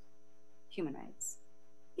constitutes human rights.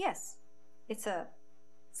 Yes, it's a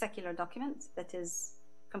secular document that is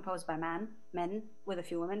composed by men with a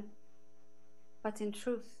few women, but in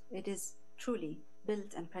truth, it is truly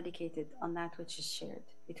built and predicated on that which is shared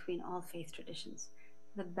between all faith traditions,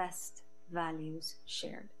 the best values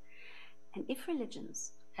shared. And if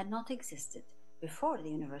religions had not existed before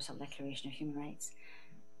the Universal Declaration of Human Rights,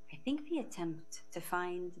 I think the attempt to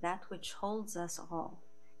find that which holds us all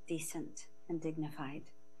decent and dignified,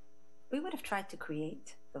 we would have tried to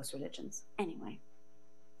create those religions anyway.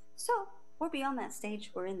 So we're beyond that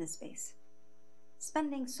stage, we're in this space.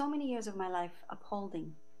 Spending so many years of my life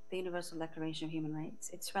upholding the Universal Declaration of Human Rights,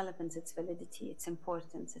 its relevance, its validity, its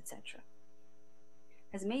importance, etc.,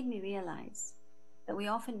 has made me realize that we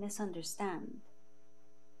often misunderstand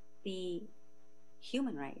the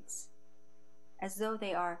human rights as though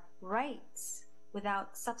they are rights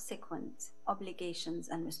without subsequent obligations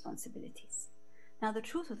and responsibilities. Now, the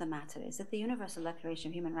truth of the matter is that the Universal Declaration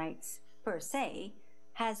of Human Rights, per se,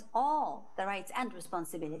 has all the rights and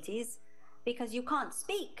responsibilities, because you can't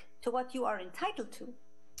speak to what you are entitled to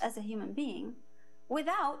as a human being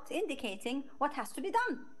without indicating what has to be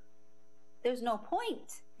done. There's no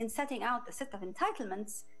point in setting out a set of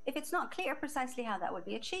entitlements if it's not clear precisely how that would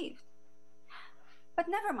be achieved. But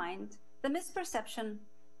never mind the misperception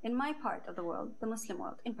in my part of the world, the Muslim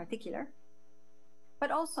world in particular, but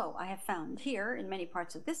also I have found here in many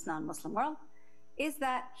parts of this non-Muslim world, is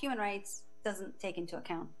that human rights doesn't take into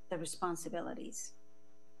account the responsibilities,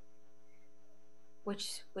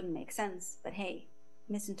 which wouldn't make sense, but hey,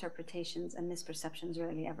 misinterpretations and misperceptions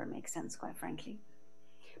rarely ever make sense, quite frankly.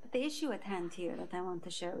 But the issue at hand here that I want to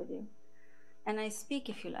share with you, and I speak,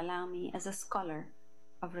 if you'll allow me, as a scholar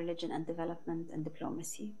of religion and development and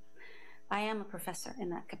diplomacy. I am a professor in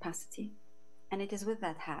that capacity, and it is with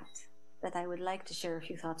that hat that I would like to share a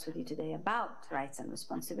few thoughts with you today about rights and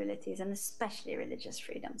responsibilities, and especially religious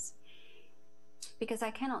freedoms. Because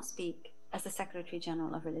I cannot speak as the Secretary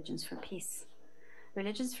General of Religions for Peace.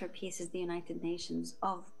 Religions for Peace is the United Nations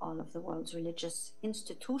of all of the world's religious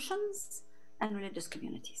institutions and religious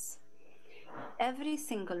communities. Every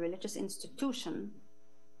single religious institution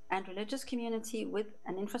and religious community with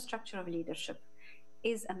an infrastructure of leadership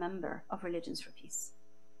is a member of Religions for Peace.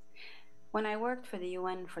 When I worked for the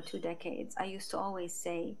UN for 2 decades, I used to always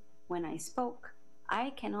say, when I spoke,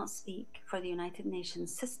 I cannot speak for the United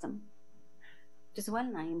Nations system. It is well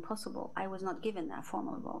nigh impossible. I was not given that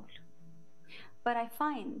formal role. But I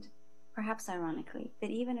find, perhaps ironically, that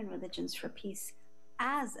even in Religions for Peace,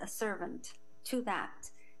 as a servant to that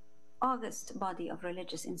august body of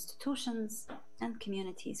religious institutions and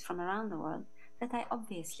communities from around the world, that I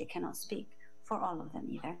obviously cannot speak for all of them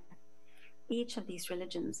either. Each of these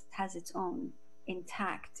religions has its own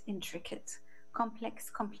intact, intricate, complex,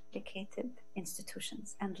 complicated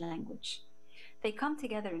institutions and language. They come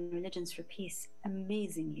together in Religions for Peace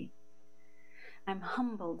amazingly. I'm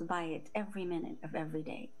humbled by it every minute of every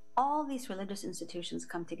day. All these religious institutions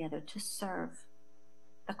come together to serve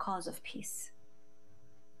the cause of peace.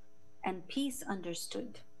 And peace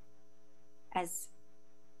understood as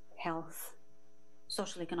health,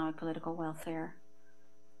 social, economic, political welfare,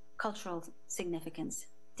 cultural significance,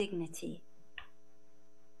 dignity.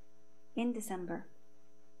 In December,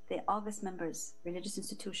 the August members, religious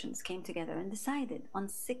institutions, came together and decided on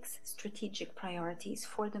 6 strategic priorities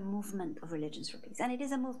for the movement of Religions for Peace. And it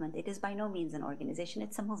is a movement. It is by no means an organization.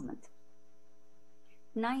 It's a movement.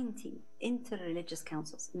 90 interreligious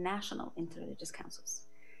councils, national interreligious councils,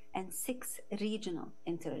 and 6 regional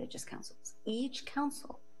interreligious councils. Each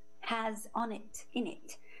council has in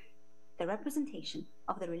it, the representation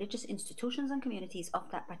of the religious institutions and communities of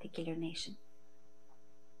that particular nation.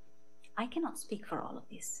 I cannot speak for all of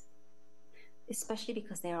these, especially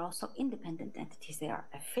because they are also independent entities. They are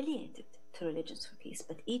affiliated to Religions for Peace,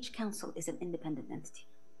 but each council is an independent entity.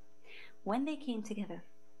 When they came together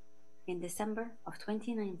in December of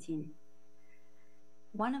 2019,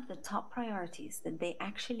 one of the top priorities that they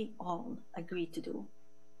actually all agreed to do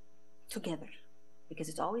together, because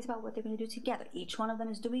it's always about what they're going to do together. Each one of them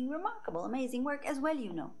is doing remarkable, amazing work as well,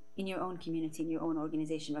 you know, in your own community, in your own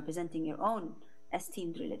organization, representing your own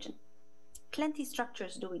esteemed religion. Plenty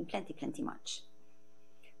structures doing plenty much.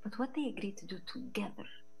 But what they agreed to do together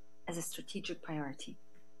as a strategic priority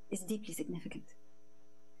is deeply significant.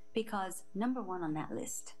 Because number one on that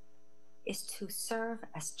list is to serve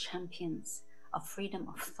as champions of freedom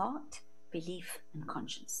of thought, belief, and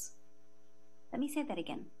conscience. Let me say that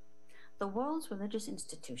again. The world's religious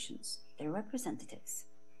institutions, their representatives,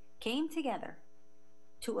 came together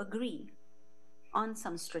to agree on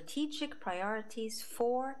some strategic priorities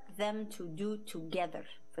for them to do together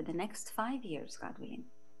for the next 5 years, God willing.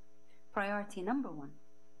 Priority number one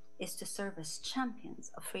is to serve as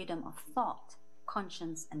champions of freedom of thought,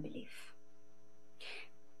 conscience, and belief.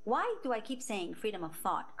 Why do I keep saying freedom of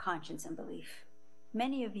thought, conscience, and belief?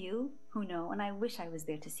 Many of you who know, and I wish I was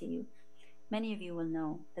there to see you, many of you will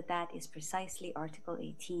know that that is precisely Article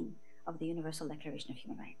 18 of the Universal Declaration of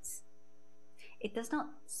Human Rights. It does not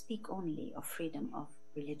speak only of freedom of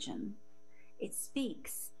religion. It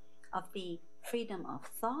speaks of the freedom of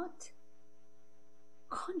thought,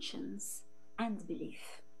 conscience, and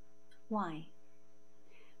belief. Why?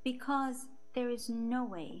 Because there is no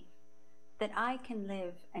way that I can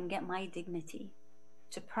live and get my dignity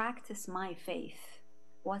to practice my faith,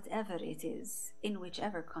 whatever it is, in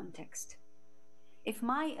whichever context, if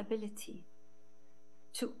my ability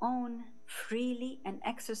to own freely and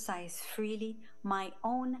exercise freely my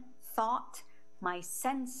own thought, my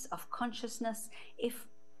sense of consciousness, if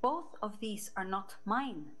both of these are not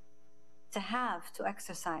mine to have to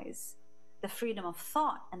exercise the freedom of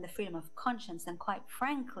thought and the freedom of conscience, then quite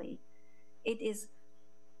frankly, it is,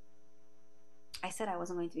 I said I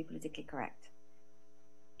wasn't going to be politically correct.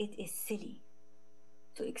 It is silly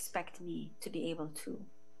to expect me to be able to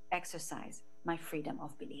exercise my freedom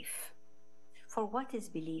of belief. For what is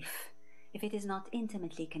belief if it is not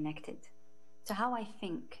intimately connected to how I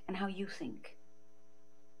think and how you think,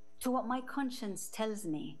 to what my conscience tells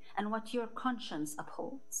me and what your conscience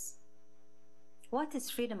upholds? What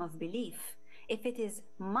is freedom of belief if it is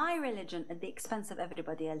my religion at the expense of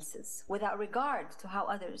everybody else's, without regard to how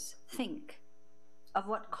others think, of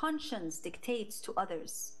what conscience dictates to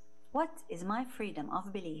others? What is my freedom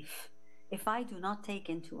of belief if I do not take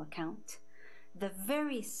into account the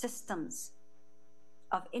very systems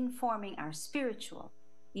of informing our spiritual,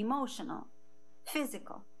 emotional,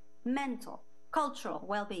 physical, mental, cultural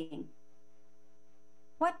well-being?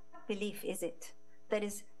 What belief is it that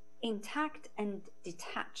is intact and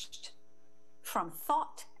detached from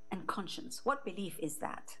thought and conscience? What belief is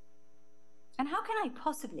that? And how can I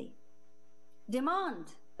possibly demand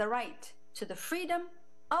the right to the freedom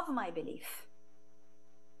of my belief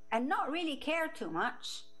and not really care too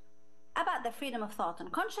much about the freedom of thought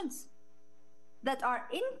and conscience that are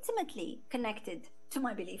intimately connected to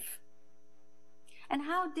my belief? And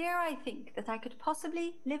how dare I think that I could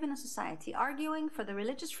possibly live in a society arguing for the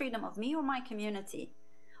religious freedom of me or my community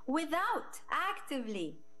without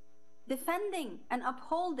actively defending and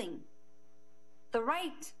upholding the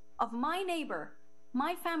right of my neighbor,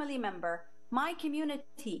 my family member, my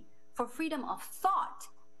community for freedom of thought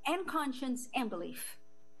and conscience and belief?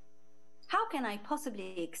 How can I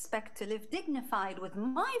possibly expect to live dignified with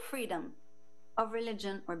my freedom of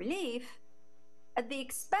religion or belief at the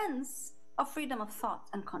expense of freedom of thought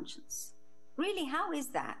and conscience? Really, how is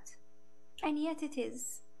that? And yet it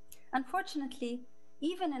is. Unfortunately,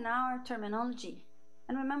 even in our terminology,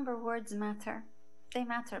 and remember, words matter. They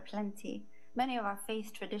matter plenty. Many of our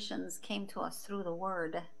faith traditions came to us through the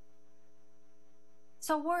word.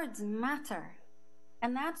 So words matter.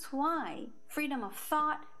 And that's why freedom of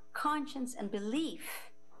thought, conscience, and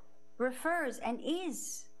belief refers and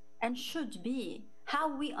is and should be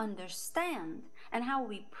how we understand and how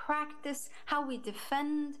we practice, how we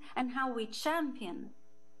defend, and how we champion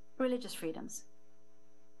religious freedoms.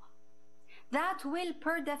 That will,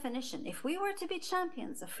 per definition, if we were to be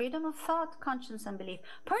champions of freedom of thought, conscience, and belief,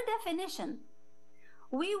 per definition,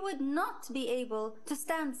 we would not be able to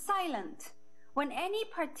stand silent when any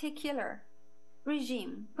particular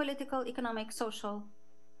regime, political, economic, social,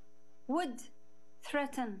 would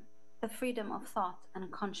threaten the freedom of thought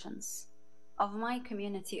and conscience of my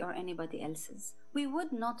community or anybody else's. We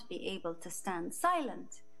would not be able to stand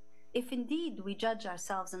silent if indeed we judge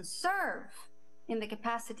ourselves and serve in the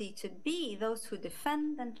capacity to be those who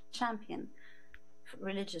defend and champion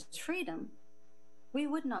religious freedom. We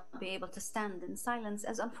would not be able to stand in silence,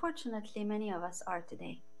 as unfortunately many of us are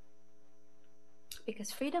today.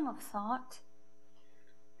 Because freedom of thought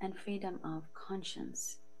and freedom of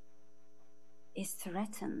conscience is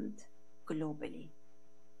threatened globally.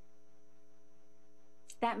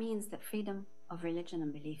 That means that freedom of religion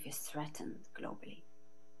and belief is threatened globally.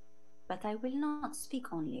 But I will not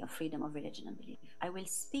speak only of freedom of religion and belief. I will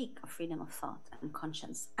speak of freedom of thought and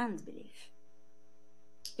conscience and belief.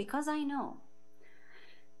 Because I know,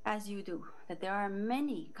 as you do, that there are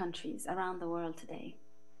many countries around the world today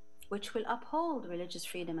which will uphold religious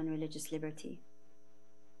freedom and religious liberty,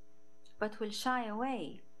 but will shy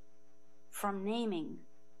away from naming,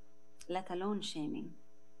 let alone shaming,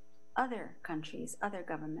 other countries, other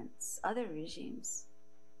governments, other regimes,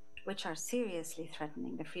 which are seriously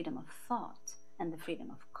threatening the freedom of thought and the freedom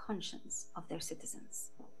of conscience of their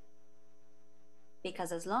citizens.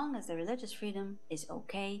 Because as long as the religious freedom is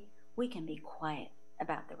okay, we can be quiet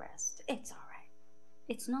about the rest. It's all right.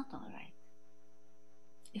 It's not all right.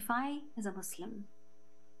 If I, as a Muslim,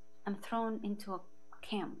 am thrown into a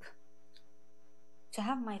camp to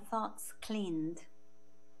have my thoughts cleaned,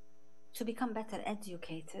 to become better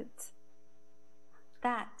educated,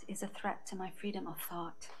 that is a threat to my freedom of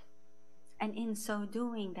thought. And in so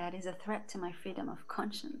doing, that is a threat to my freedom of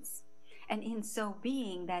conscience. And in so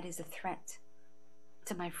being, that is a threat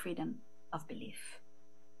to my freedom of belief.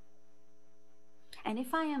 And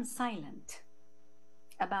if I am silent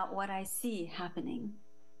about what I see happening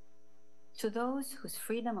to those whose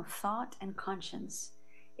freedom of thought and conscience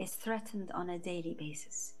is threatened on a daily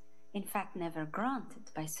basis, in fact never granted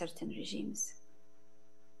by certain regimes,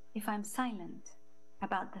 if I'm silent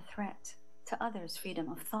about the threat to others' freedom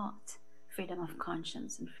of thought, freedom of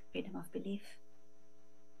conscience, and freedom of belief,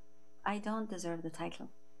 I don't deserve the title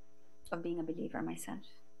of being a believer myself.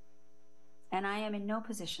 And I am in no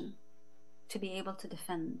position to be able to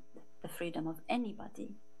defend the freedom of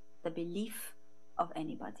anybody, the belief of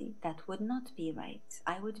anybody. That would not be right.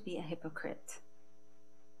 I would be a hypocrite.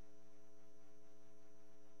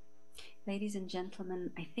 Ladies and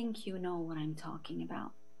gentlemen, I think you know what I'm talking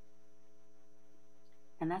about.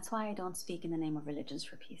 And that's why I don't speak in the name of Religions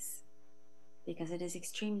for Peace, because it is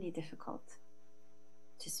extremely difficult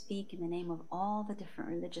to speak in the name of all the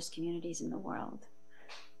different religious communities in the world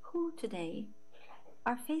who today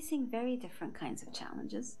are facing very different kinds of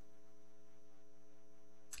challenges,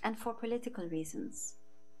 and for political reasons,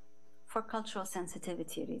 for cultural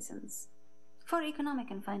sensitivity reasons, for economic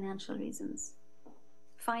and financial reasons,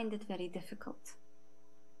 find it very difficult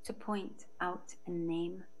to point out and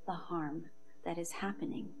name the harm that is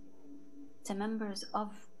happening to members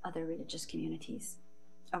of other religious communities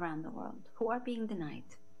around the world who are being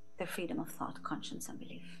denied their freedom of thought, conscience, and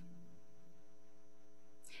belief.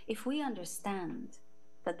 If we understand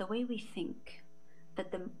that the way we think,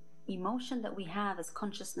 that the emotion that we have as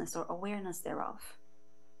consciousness or awareness thereof,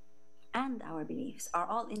 and our beliefs are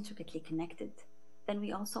all intricately connected, then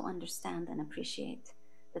we also understand and appreciate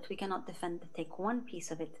that we cannot take one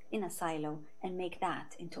piece of it in a silo and make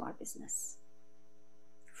that into our business.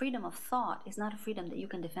 Freedom of thought is not a freedom that you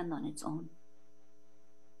can defend on its own.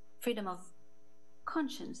 Freedom of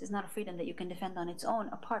conscience is not a freedom that you can defend on its own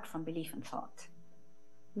apart from belief and thought.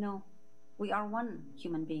 No, we are one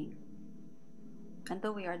human being. And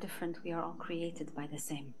though we are different, we are all created by the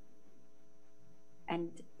same.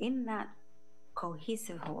 And in that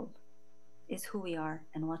cohesive whole is who we are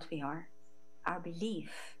and what we are. Our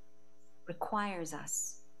belief requires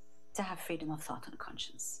us to have freedom of thought and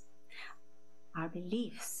conscience. Our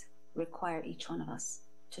beliefs require each one of us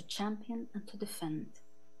to champion and to defend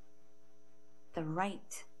the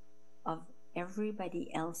right of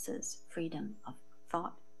everybody else's freedom of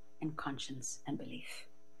thought and conscience and belief.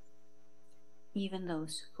 Even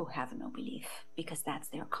those who have no belief, because that's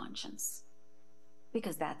their conscience,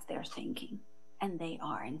 because that's their thinking, and they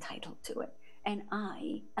are entitled to it. And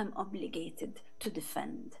I am obligated to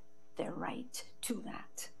defend their right to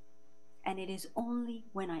that. And it is only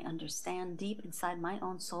when I understand deep inside my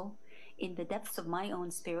own soul, in the depths of my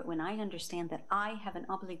own spirit, when I understand that I have an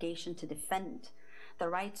obligation to defend the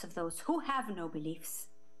rights of those who have no beliefs,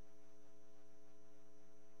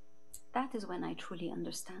 that is when I truly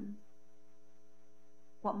understand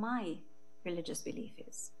what my religious belief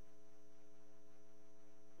is.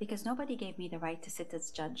 Because nobody gave me the right to sit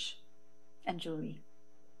as judge and jury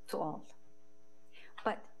to all.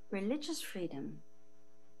 But religious freedom,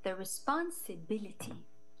 the responsibility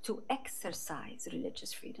to exercise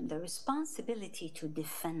religious freedom, the responsibility to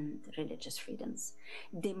defend religious freedoms,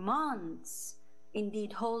 demands,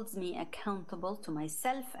 indeed holds me accountable to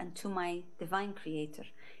myself and to my divine creator.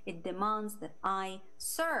 It demands that I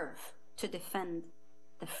serve to defend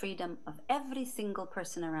the freedom of every single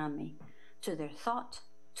person around me, to their thought,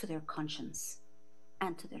 to their conscience,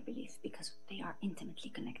 and to their belief, because they are intimately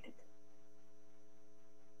connected.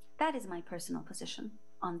 That is my personal position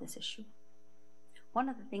on this issue. One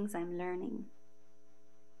of the things I'm learning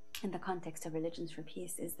in the context of Religions for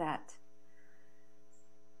Peace is that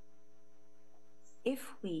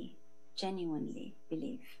if we genuinely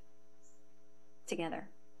believe together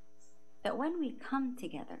that when we come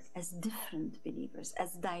together as different believers,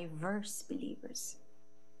 as diverse believers,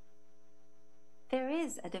 there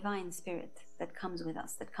is a divine spirit that comes with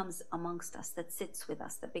us, that comes amongst us, that sits with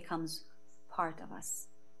us, that becomes part of us.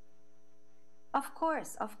 Of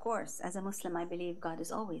course, as a Muslim, I believe God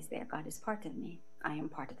is always there. God is part of me. I am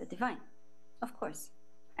part of the divine, of course.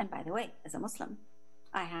 And by the way, as a Muslim,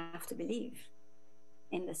 I have to believe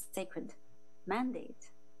in the sacred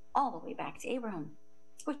mandate all the way back to Abraham,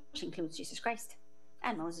 which includes Jesus Christ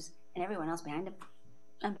and Moses and everyone else behind him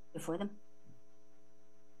and before them.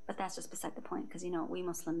 But that's just beside the point, because, you know, we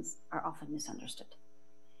Muslims are often misunderstood.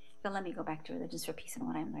 But let me go back to Religions for Peace and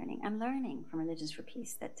what I'm learning. I'm learning from Religions for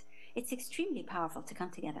Peace that it's extremely powerful to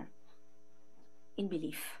come together in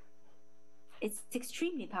belief. It's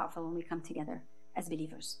extremely powerful when we come together as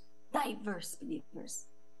believers, diverse believers.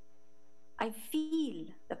 I feel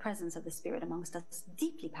the presence of the Spirit amongst us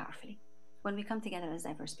deeply powerfully when we come together as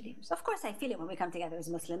diverse believers. Of course, I feel it when we come together as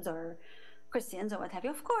Muslims or Christians or what have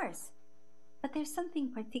you, of course. But there's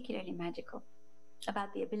something particularly magical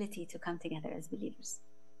about the ability to come together as believers.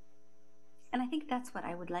 And I think that's what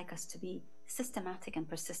I would like us to be systematic and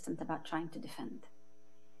persistent about trying to defend.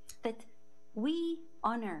 That we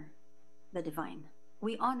honor the divine.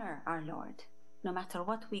 We honor our Lord, no matter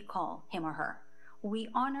what we call him or her. We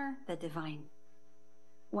honor the divine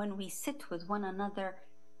when we sit with one another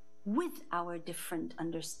with our different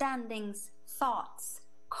understandings, thoughts,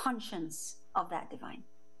 conscience of that divine.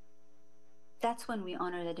 That's when we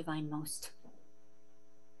honor the divine most.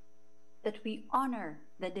 That we honor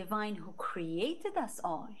the divine who created us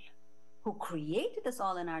all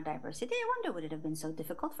in our diversity. I wonder, would it have been so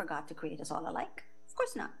difficult for God to create us all alike? Of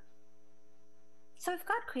course not. So if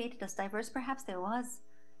God created us diverse, perhaps there was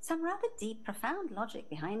some rather deep, profound logic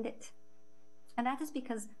behind it. And that is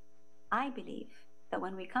because I believe that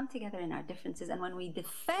when we come together in our differences and when we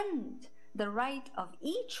defend the right of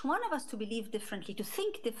each one of us to believe differently, to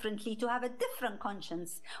think differently, to have a different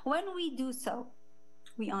conscience, when we do so,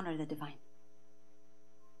 we honor the divine.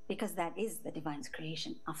 Because that is the divine's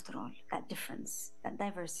creation, after all. That difference, that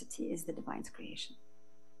diversity is the divine's creation.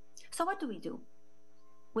 So what do we do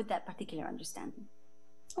with that particular understanding?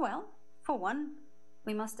 Well, for one,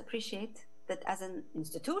 we must appreciate that as an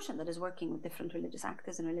institution that is working with different religious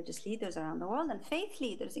actors and religious leaders around the world, and faith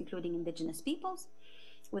leaders, including indigenous peoples,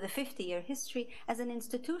 with a 50-year history, as an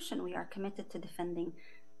institution, we are committed to defending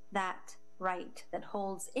that right that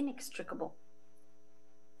holds inextricable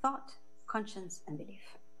thought, conscience, and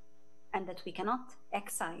belief. And that we cannot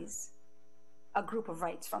excise a group of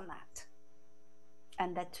rights from that.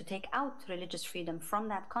 And that to take out religious freedom from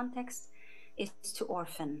that context is to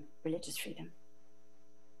orphan religious freedom.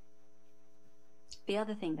 The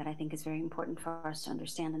other thing that I think is very important for us to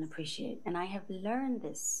understand and appreciate, and I have learned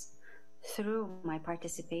this through my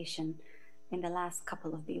participation in the last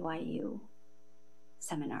couple of BYU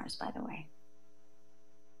seminars, by the way,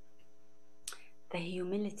 the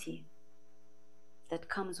humility that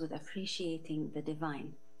comes with appreciating the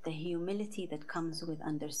divine, the humility that comes with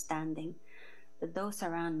understanding that those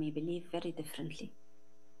around me believe very differently,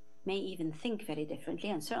 may even think very differently,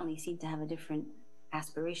 and certainly seem to have a different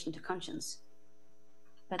aspiration to conscience.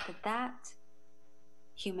 But that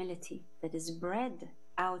humility that is bred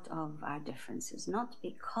out of our differences, not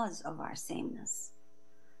because of our sameness,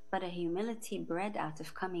 but a humility bred out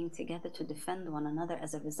of coming together to defend one another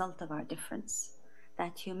as a result of our difference,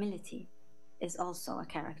 that humility is also a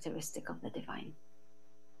characteristic of the divine.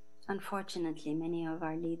 Unfortunately, many of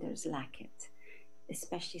our leaders lack it,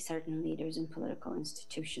 especially certain leaders in political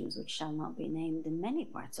institutions which shall not be named in many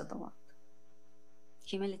parts of the world.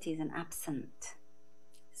 Humility is an absent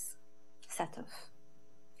set of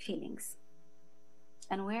feelings.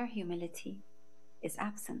 And where humility is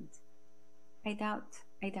absent, I doubt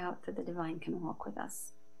that the divine can walk with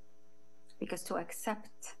us. Because to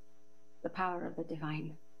accept the power of the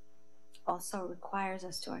divine also requires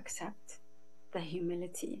us to accept the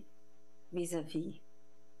humility vis-a-vis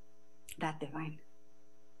that divine.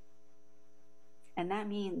 And that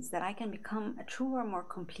means that I can become a truer, more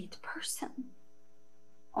complete person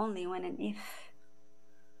only when and if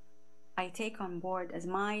I take on board as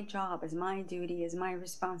my job, as my duty, as my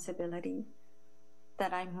responsibility,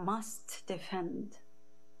 that I must defend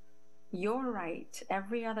your right,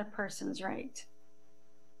 every other person's right,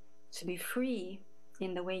 to be free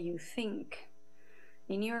in the way you think,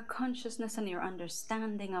 in your consciousness and your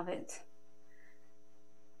understanding of it,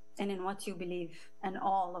 and in what you believe, and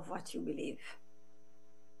all of what you believe.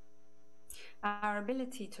 Our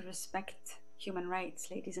ability to respect human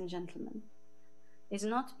rights, ladies and gentlemen, is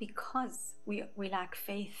not because we lack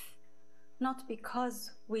faith, not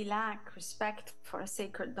because we lack respect for a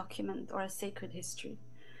sacred document or a sacred history.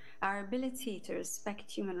 Our ability to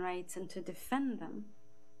respect human rights and to defend them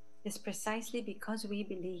is precisely because we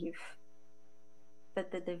believe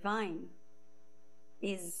that the divine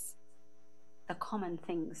is the common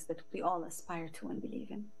things that we all aspire to and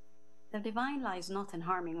believe in. The divine lies not in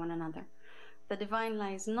harming one another. The divine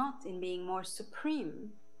lies not in being more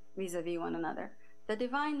supreme vis-a-vis one another. The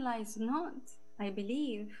divine lies not, I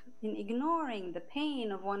believe, in ignoring the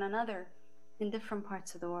pain of one another in different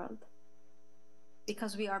parts of the world.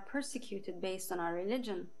 Because we are persecuted based on our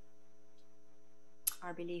religion,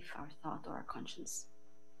 our belief, our thought, or our conscience.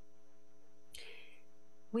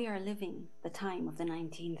 We are living the time of the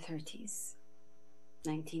 1930s,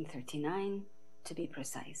 1939 to be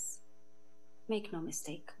precise. Make no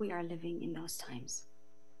mistake, we are living in those times.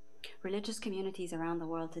 Religious communities around the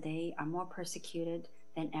world today are more persecuted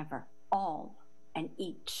than ever, all and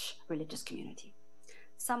each religious community.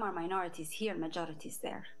 Some are minorities here, majorities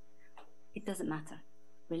there. It doesn't matter.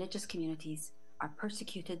 Religious communities are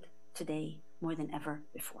persecuted today more than ever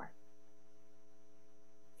before.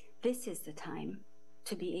 This is the time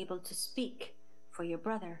to be able to speak for your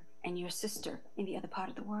brother and your sister in the other part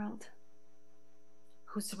of the world,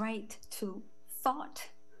 whose right to thought,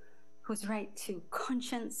 whose right to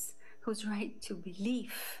conscience, whose right to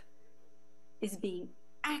belief is being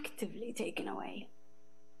actively taken away.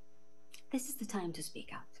 This is the time to speak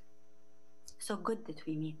out. So good that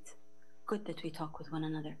we meet, good that we talk with one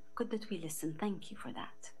another, good that we listen. Thank you for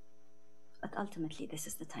that. But ultimately, this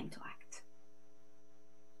is the time to act.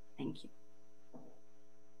 Thank you.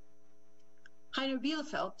 Heiner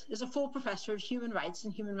Bielefeld is a full professor of human rights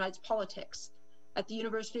and human rights politics at the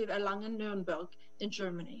University of Erlangen-Nuremberg in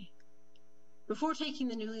Germany. Before taking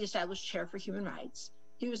the newly established chair for human rights,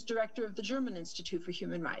 he was director of the German Institute for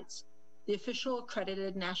Human Rights, the official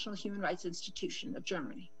accredited national human rights institution of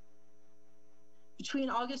Germany. Between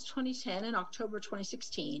August 2010 and October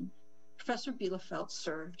 2016, Professor Bielefeld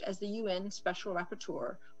served as the UN Special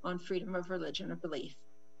Rapporteur on freedom of religion or belief.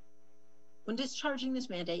 When discharging this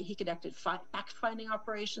mandate, he conducted fact-finding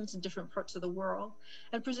operations in different parts of the world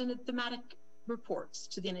and presented thematic reports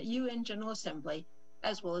to the UN General Assembly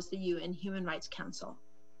as well as the UN Human Rights Council.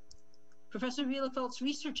 Professor Bielefeld's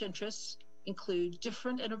research interests include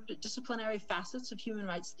different interdisciplinary facets of human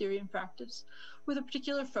rights theory and practice, with a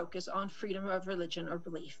particular focus on freedom of religion or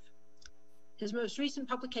belief. His most recent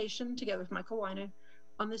publication, together with Michael Weiner,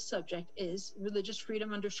 on this subject is Religious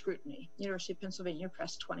Freedom Under Scrutiny, University of Pennsylvania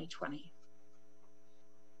Press 2020.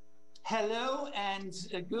 Hello and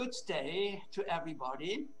a good day to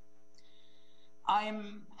everybody.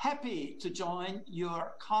 I'm happy to join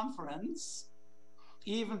your conference,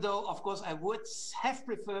 even though, of course, I would have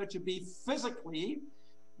preferred to be physically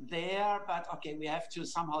there, but okay, we have to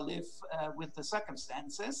somehow live with the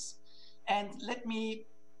circumstances. And let me,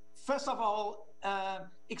 first of all,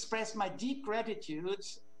 express my deep gratitude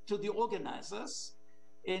to the organizers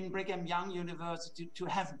in Brigham Young University to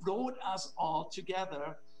have brought us all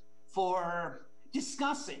together for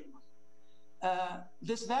discussing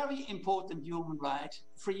this very important human right,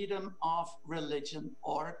 freedom of religion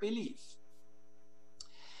or belief.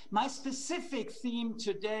 My specific theme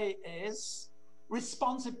today is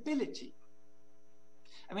responsibility.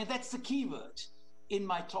 I mean, that's the key word in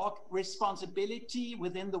my talk, responsibility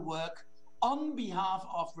within the work on behalf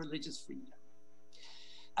of religious freedom.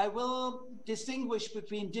 I will distinguish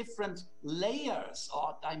between different layers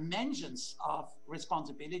or dimensions of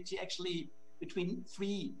responsibility, actually between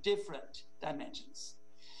 3 different dimensions.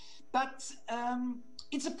 But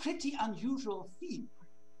it's a pretty unusual theme.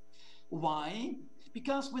 Why?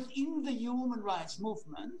 Because within the human rights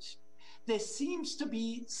movement, there seems to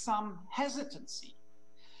be some hesitancy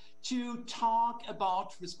to talk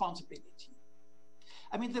about responsibility.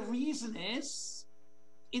 I mean, the reason is,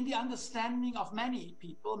 in the understanding of many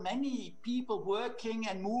people working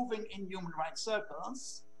and moving in human rights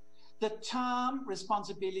circles, the term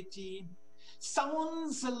responsibility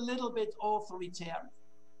sounds a little bit authoritarian.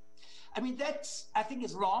 I mean, that's, I think,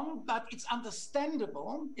 is wrong, but it's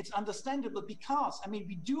understandable. It's understandable because, I mean,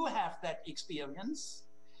 we do have that experience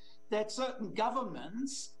that certain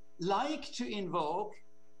governments like to invoke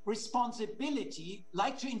responsibility,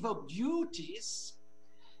 like to invoke duties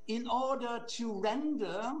in order to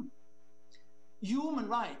render human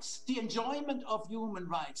rights, the enjoyment of human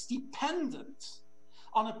rights, dependent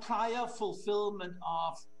on a prior fulfillment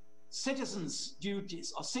of citizens'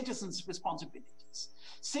 duties or citizens' responsibilities.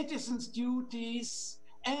 Citizens' duties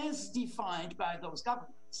as defined by those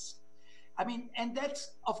governments. I mean, and that,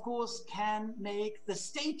 of course, can make the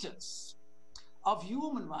status of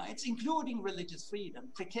human rights, including religious freedom,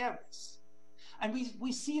 precarious. And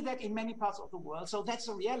we see that in many parts of the world, so that's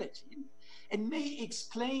a reality, and may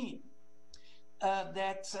explain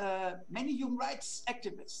that many human rights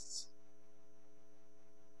activists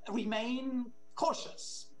remain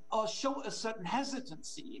cautious or show a certain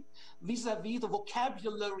hesitancy vis-a-vis the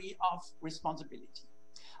vocabulary of responsibility.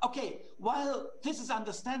 Okay, while this is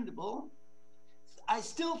understandable, I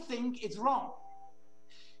still think it's wrong.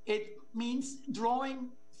 It means drawing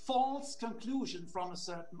false conclusion from a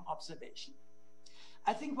certain observation.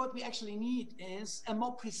 I think what we actually need is a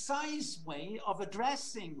more precise way of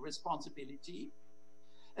addressing responsibility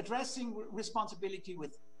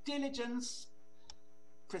with diligence,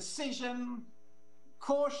 precision,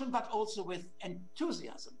 caution, but also with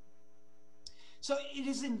enthusiasm. So it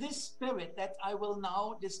is in this spirit that I will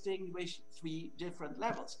now distinguish 3 different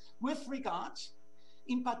levels with regard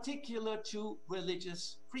in particular to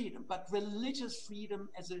religious freedom, but religious freedom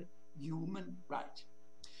as a human right.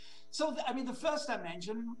 So, I mean, the first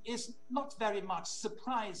dimension is not very much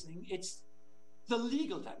surprising. It's the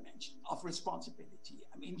legal dimension of responsibility.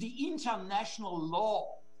 I mean, the international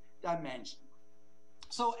law dimension.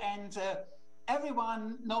 So, and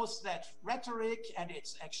everyone knows that rhetoric, and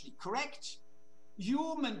it's actually correct.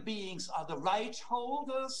 Human beings are the right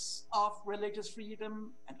holders of religious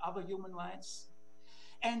freedom and other human rights.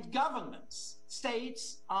 And governments,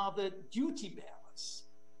 states, are the duty bearers.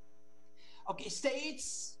 Okay,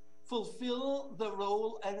 states fulfill the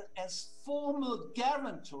role as formal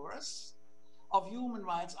guarantors of human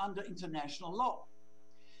rights under international law.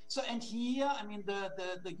 So, and here, I mean,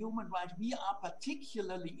 the human right we are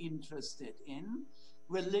particularly interested in,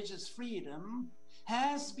 religious freedom,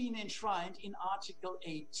 has been enshrined in Article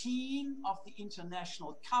 18 of the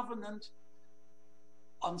International Covenant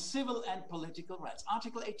on Civil and Political Rights,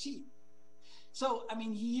 Article 18. So, I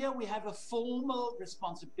mean, here we have a formal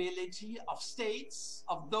responsibility of states,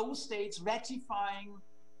 of those states ratifying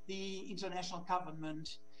the International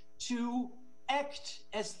Covenant, to act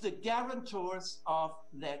as the guarantors of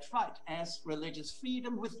that right, as religious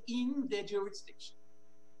freedom within their jurisdiction.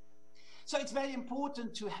 So it's very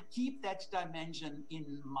important to keep that dimension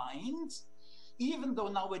in mind, even though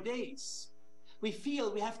nowadays we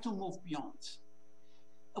feel we have to move beyond.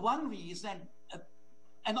 One reason,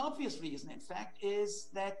 an obvious reason, in fact, is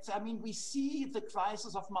that, I mean, we see the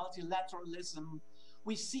crisis of multilateralism.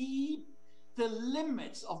 We see the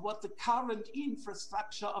limits of what the current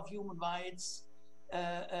infrastructure of human rights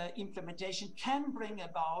implementation can bring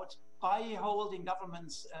about by holding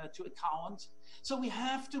governments to account. So we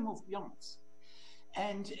have to move beyond.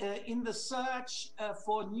 And in the search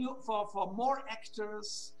for more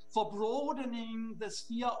actors, for broadening the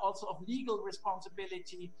sphere also of legal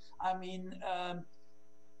responsibility, I mean,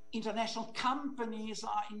 international companies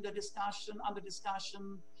are under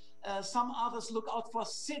discussion. Some others look out for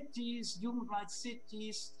cities, human rights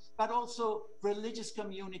cities, but also religious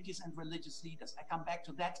communities and religious leaders. I come back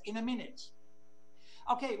to that in a minute.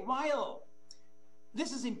 Okay, while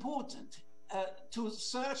this is important to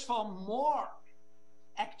search for more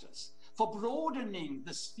actors, for broadening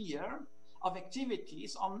the sphere of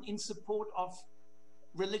activities in support of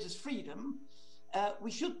religious freedom,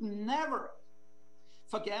 we should never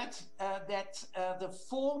forget that the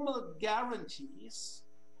formal guarantees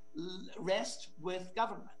rest with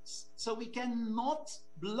governments. So we cannot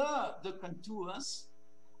blur the contours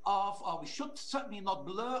of, or we should certainly not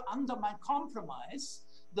blur, undermine, compromise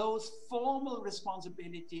those formal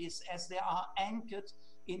responsibilities as they are anchored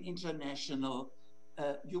in international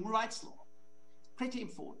human rights law. Pretty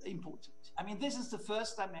important. I mean, this is the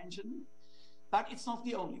first dimension, but it's not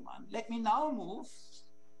the only one. Let me now move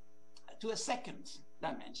to a second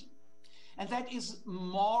dimension, and that is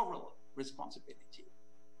moral responsibility.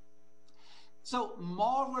 So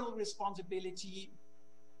moral responsibility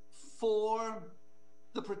for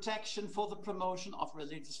the protection, for the promotion of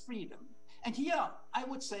religious freedom. And here, I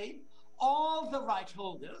would say, all the right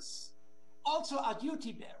holders also are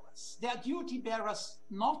duty bearers. They are duty bearers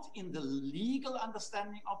not in the legal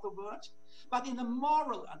understanding of the word, but in a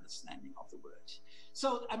moral understanding of the word.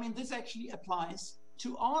 So, I mean, this actually applies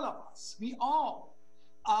to all of us. We all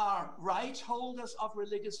are right holders of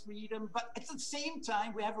religious freedom, but at the same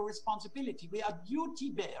time, we have a responsibility. We are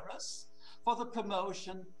duty bearers for the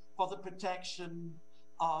promotion, for the protection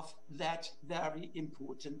of that very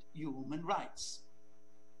important human rights.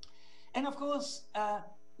 And of course,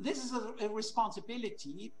 this is a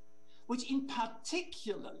responsibility which in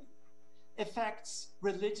particular affects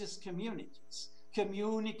religious communities,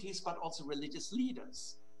 but also religious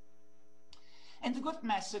leaders. And the good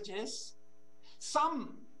message is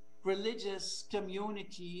some religious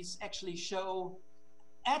communities actually show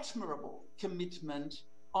admirable commitment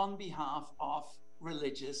on behalf of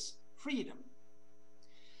religious freedom.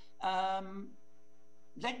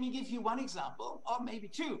 Let me give you one example, or maybe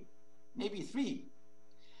two, maybe three.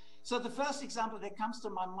 So the first example that comes to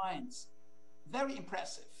my mind, very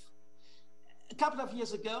impressive. A couple of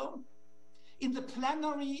years ago, in the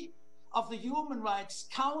plenary of the Human Rights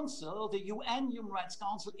Council, the UN Human Rights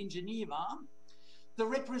Council in Geneva, the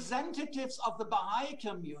representatives of the Baha'i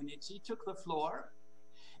community took the floor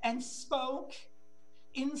and spoke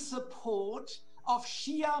in support of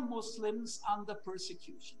Shia Muslims under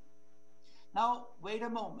persecution. Now, wait a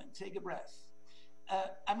moment, take a breath.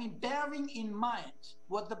 I mean, bearing in mind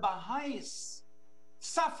what the Baha'is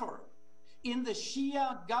suffer in the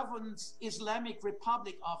Shia-governed Islamic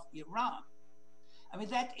Republic of Iran, I mean,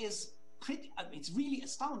 that is pretty, I mean, it's really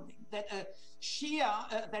astounding that a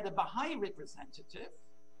that a Baha'i representative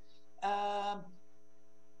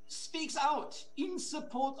speaks out in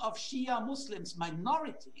support of Shia Muslims,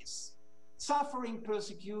 minorities, suffering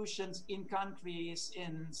persecutions in countries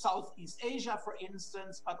in Southeast Asia, for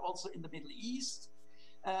instance, but also in the Middle East.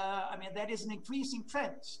 I mean, that is an increasing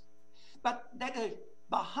trend. But that a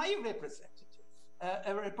Baha'i representative,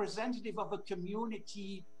 a representative of a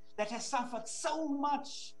community that has suffered so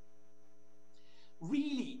much,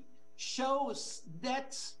 really shows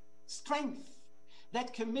that strength,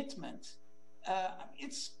 that commitment.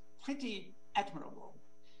 It's pretty admirable.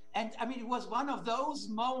 And I mean, it was one of those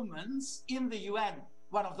moments in the UN,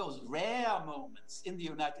 one of those rare moments in the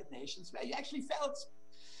United Nations where you actually felt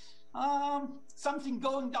something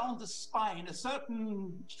going down the spine, a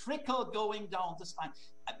certain trickle going down the spine,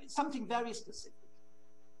 I mean, something very specific.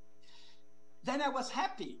 Then I was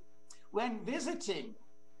happy when visiting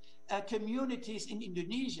communities in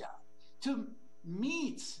Indonesia to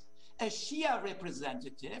meet a Shia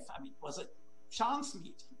representative. I mean, it was a chance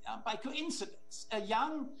meeting, by coincidence, a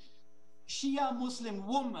young Shia Muslim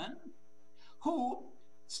woman who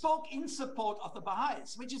spoke in support of the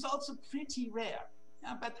Baha'is, which is also pretty rare.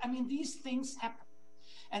 But I mean, these things happen.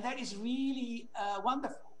 And that is really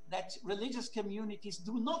wonderful, that religious communities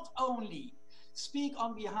do not only speak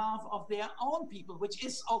on behalf of their own people, which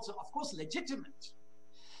is also, of course, legitimate,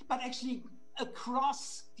 but actually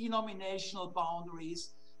across denominational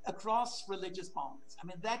boundaries, across religious boundaries. I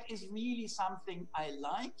mean, that is really something I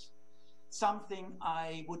like, something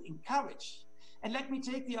I would encourage. And let me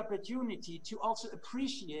take the opportunity to also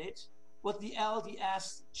appreciate what the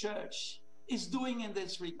LDS Church is doing in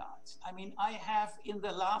this regard. I mean, I have in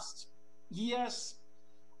the last years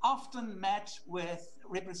often met with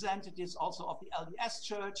representatives also of the LDS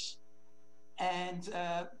Church and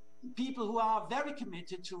people who are very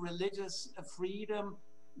committed to religious freedom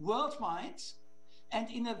worldwide and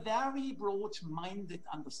in a very broad-minded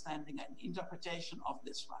understanding and interpretation of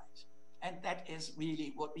this right. And that is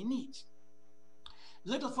really what we need.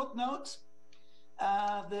 Little footnote,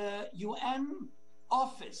 the UN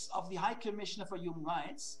Office of the High Commissioner for Human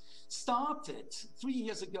Rights started 3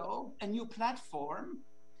 years ago a new platform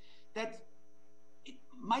that it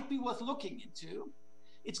might be worth looking into.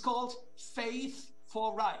 It's called Faith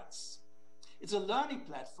for Rights. It's a learning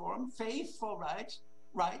platform, Faith for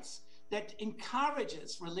Rights, that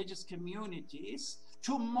encourages religious communities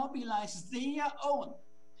to mobilize their own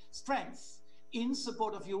strength in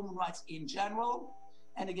support of human rights in general,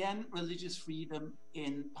 and again, religious freedom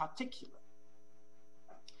in particular.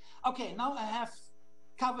 Okay, now I have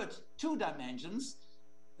covered two dimensions.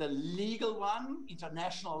 The legal one,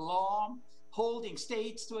 international law, holding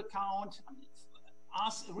states to account,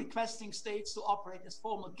 requesting states to operate as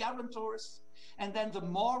formal guarantors, and then the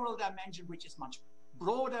moral dimension, which is much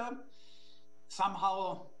broader,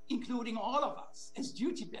 somehow including all of us as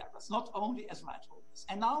duty bearers, not only as right holders.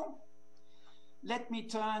 And now, let me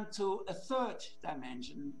turn to a third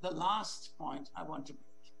dimension, the last point I want to make.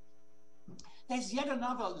 There's yet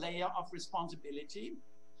another layer of responsibility,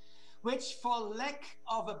 which, for lack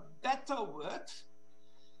of a better word,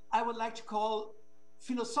 I would like to call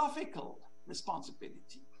philosophical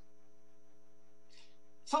responsibility.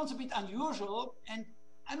 sounds a bit unusual, and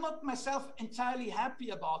I'm not myself entirely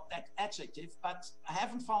happy about that adjective, but I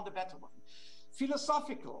haven't found a better one.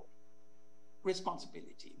 Philosophical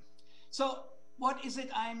responsibility. So what is it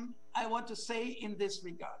I want to say in this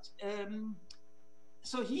regard?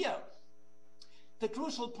 So here, the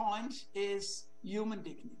crucial point is human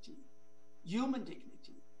dignity. Human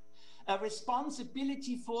dignity. A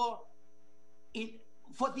responsibility for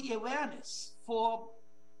the awareness, for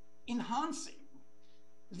enhancing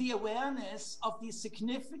the awareness of the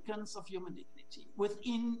significance of human dignity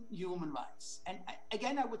within human rights. And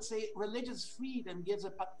again, I would say religious freedom gives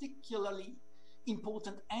a particularly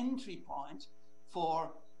important entry point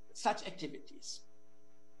for such activities.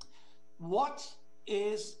 What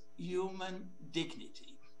is human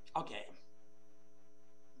dignity? Okay.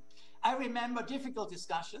 I remember difficult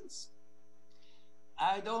discussions.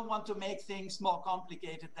 I don't want to make things more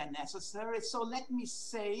complicated than necessary, so let me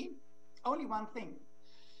say only one thing.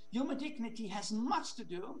 Human dignity has much to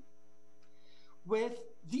do with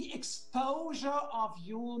the exposure of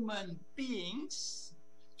human beings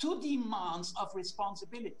to demands of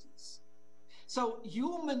responsibilities. So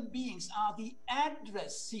human beings are the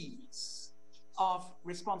addressees of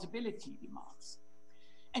responsibility demands.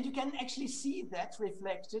 And you can actually see that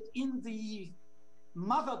reflected in the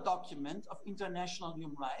mother document of international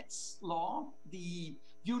human rights law, the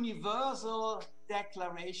Universal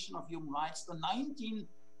Declaration of Human Rights, the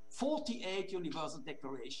 1948 Universal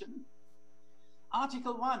Declaration.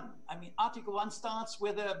 Article 1, Article 1 starts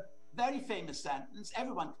with a very famous sentence,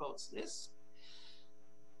 everyone quotes this.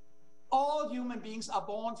 All human beings are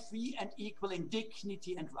born free and equal in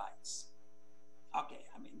dignity and rights. Okay,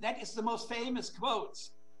 that is the most famous quote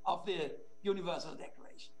of the Universal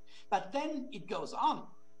Declaration. But then it goes on.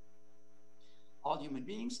 All human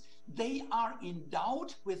beings, they are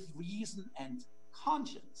endowed with reason and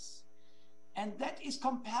conscience. And that is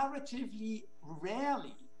comparatively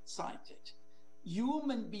rarely cited.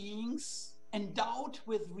 Human beings endowed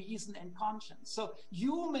with reason and conscience. So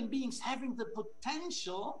human beings having the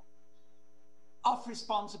potential of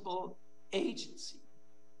responsible agency.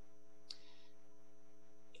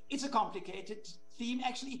 It's a complicated theme.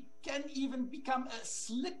 Actually, it can even become a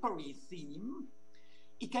slippery theme.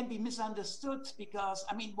 It can be misunderstood because,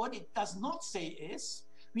 what it does not say is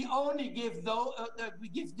we only give we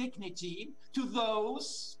give dignity to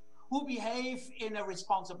those who behave in a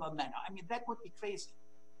responsible manner. That would be crazy.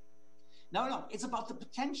 No, it's about the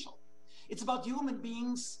potential. It's about human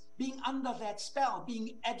beings being under that spell,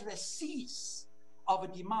 being addressees of a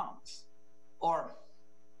demand. Or,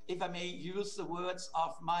 if I may use the words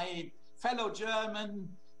of my fellow German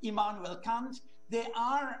Immanuel Kant, they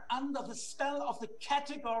are under the spell of the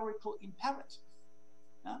categorical imperative.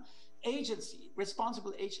 Agency,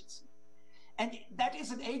 responsible agency. And that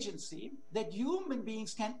is an agency that human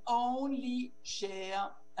beings can only share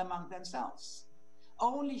among themselves,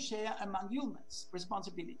 only share among humans,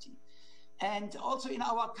 responsibility. And also in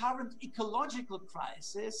our current ecological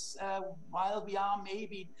crisis, while we are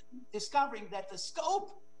maybe discovering that the scope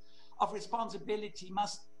of responsibility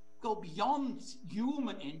must go beyond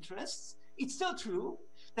human interests, it's still true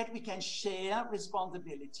that we can share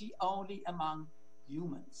responsibility only among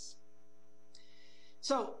humans.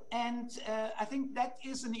 So, and I think that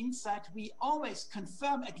is an insight we always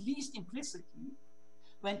confirm, at least implicitly,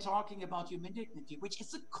 when talking about human dignity, which is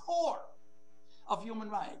the core of human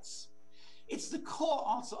rights. It's the core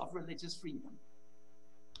also of religious freedom.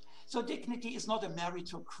 So dignity is not a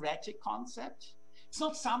meritocratic concept. It's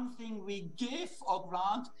not something we give or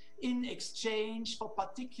grant in exchange for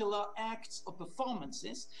particular acts or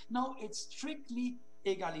performances. No, it's strictly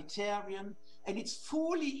egalitarian and it's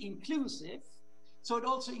fully inclusive. So it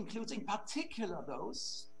also includes in particular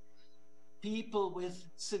those people with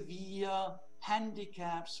severe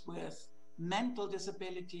handicaps, with mental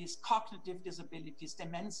disabilities, cognitive disabilities,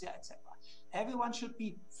 dementia, etc. Everyone should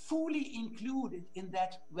be fully included in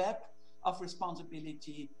that web of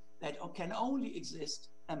responsibility that can only exist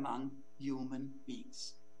among human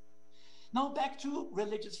beings. Now back to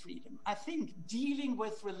religious freedom. I think dealing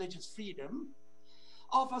with religious freedom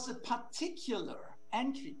offers a particular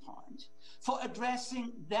entry point for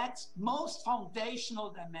addressing that most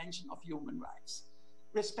foundational dimension of human rights,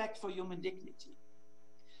 respect for human dignity.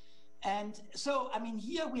 And so,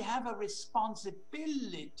 here we have a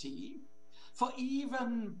responsibility for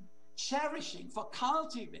even cherishing, for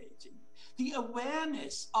cultivating the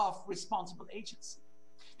awareness of responsible agency,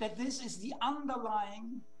 that this is the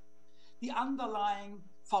underlying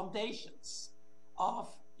foundations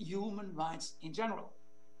of human rights in general.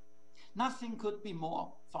 Nothing could be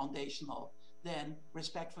more foundational than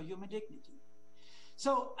respect for human dignity.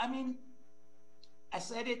 So, I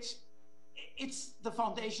said it's the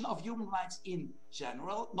foundation of human rights in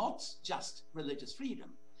general, not just religious freedom.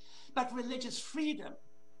 But religious freedom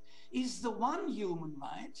is the one human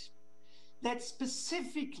right that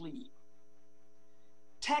specifically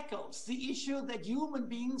tackles the issue that human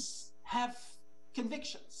beings have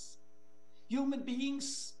convictions. Human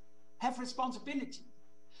beings have responsibility.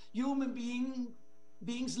 Human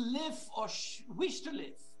beings live or wish to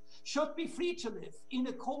live, should be free to live in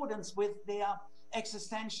accordance with their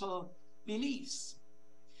existential beliefs.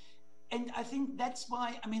 And I think that's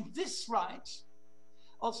why, I mean, this right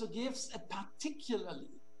also gives a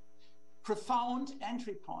particularly profound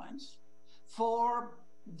entry point for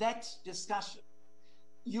that discussion.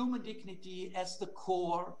 Human dignity as the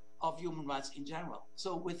core of human rights in general.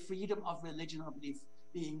 So with freedom of religion or belief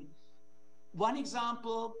being one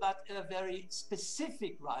example, but a very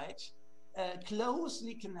specific right,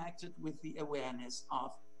 closely connected with the awareness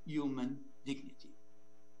of human dignity.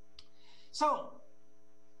 So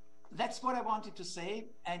that's what I wanted to say.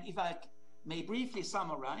 And if I may briefly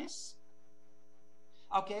summarize,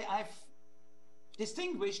 okay, I've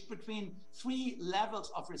distinguished between three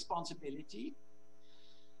levels of responsibility: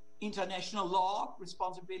 international law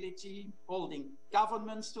responsibility, holding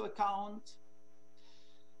governments to account;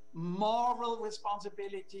 moral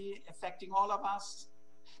responsibility affecting all of us.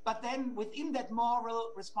 But then within that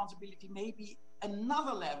moral responsibility, maybe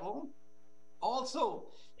another level, also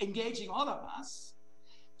engaging all of us,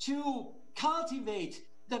 to cultivate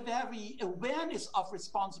the very awareness of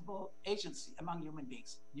responsible agency among human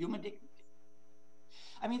beings, human dignity.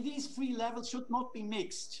 I mean, these three levels should not be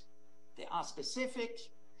mixed. They are specific,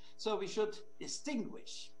 so we should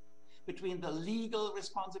distinguish between the legal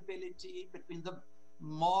responsibility, between the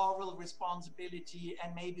moral responsibility,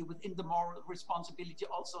 and maybe within the moral responsibility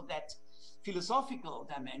also that philosophical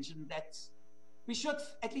dimension that we should,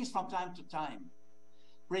 at least from time to time,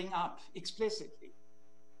 bring up explicitly.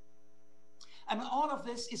 I mean, all of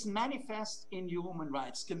this is manifest in human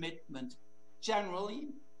rights commitment generally,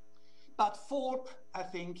 but FORP, I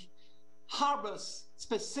think, harbors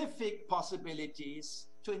specific possibilities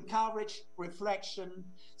to encourage reflection,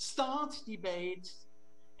 start debate,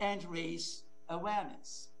 and raise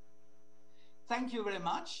awareness. Thank you very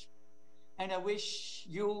much, and I wish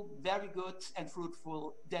you very good and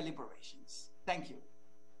fruitful deliberations. Thank you.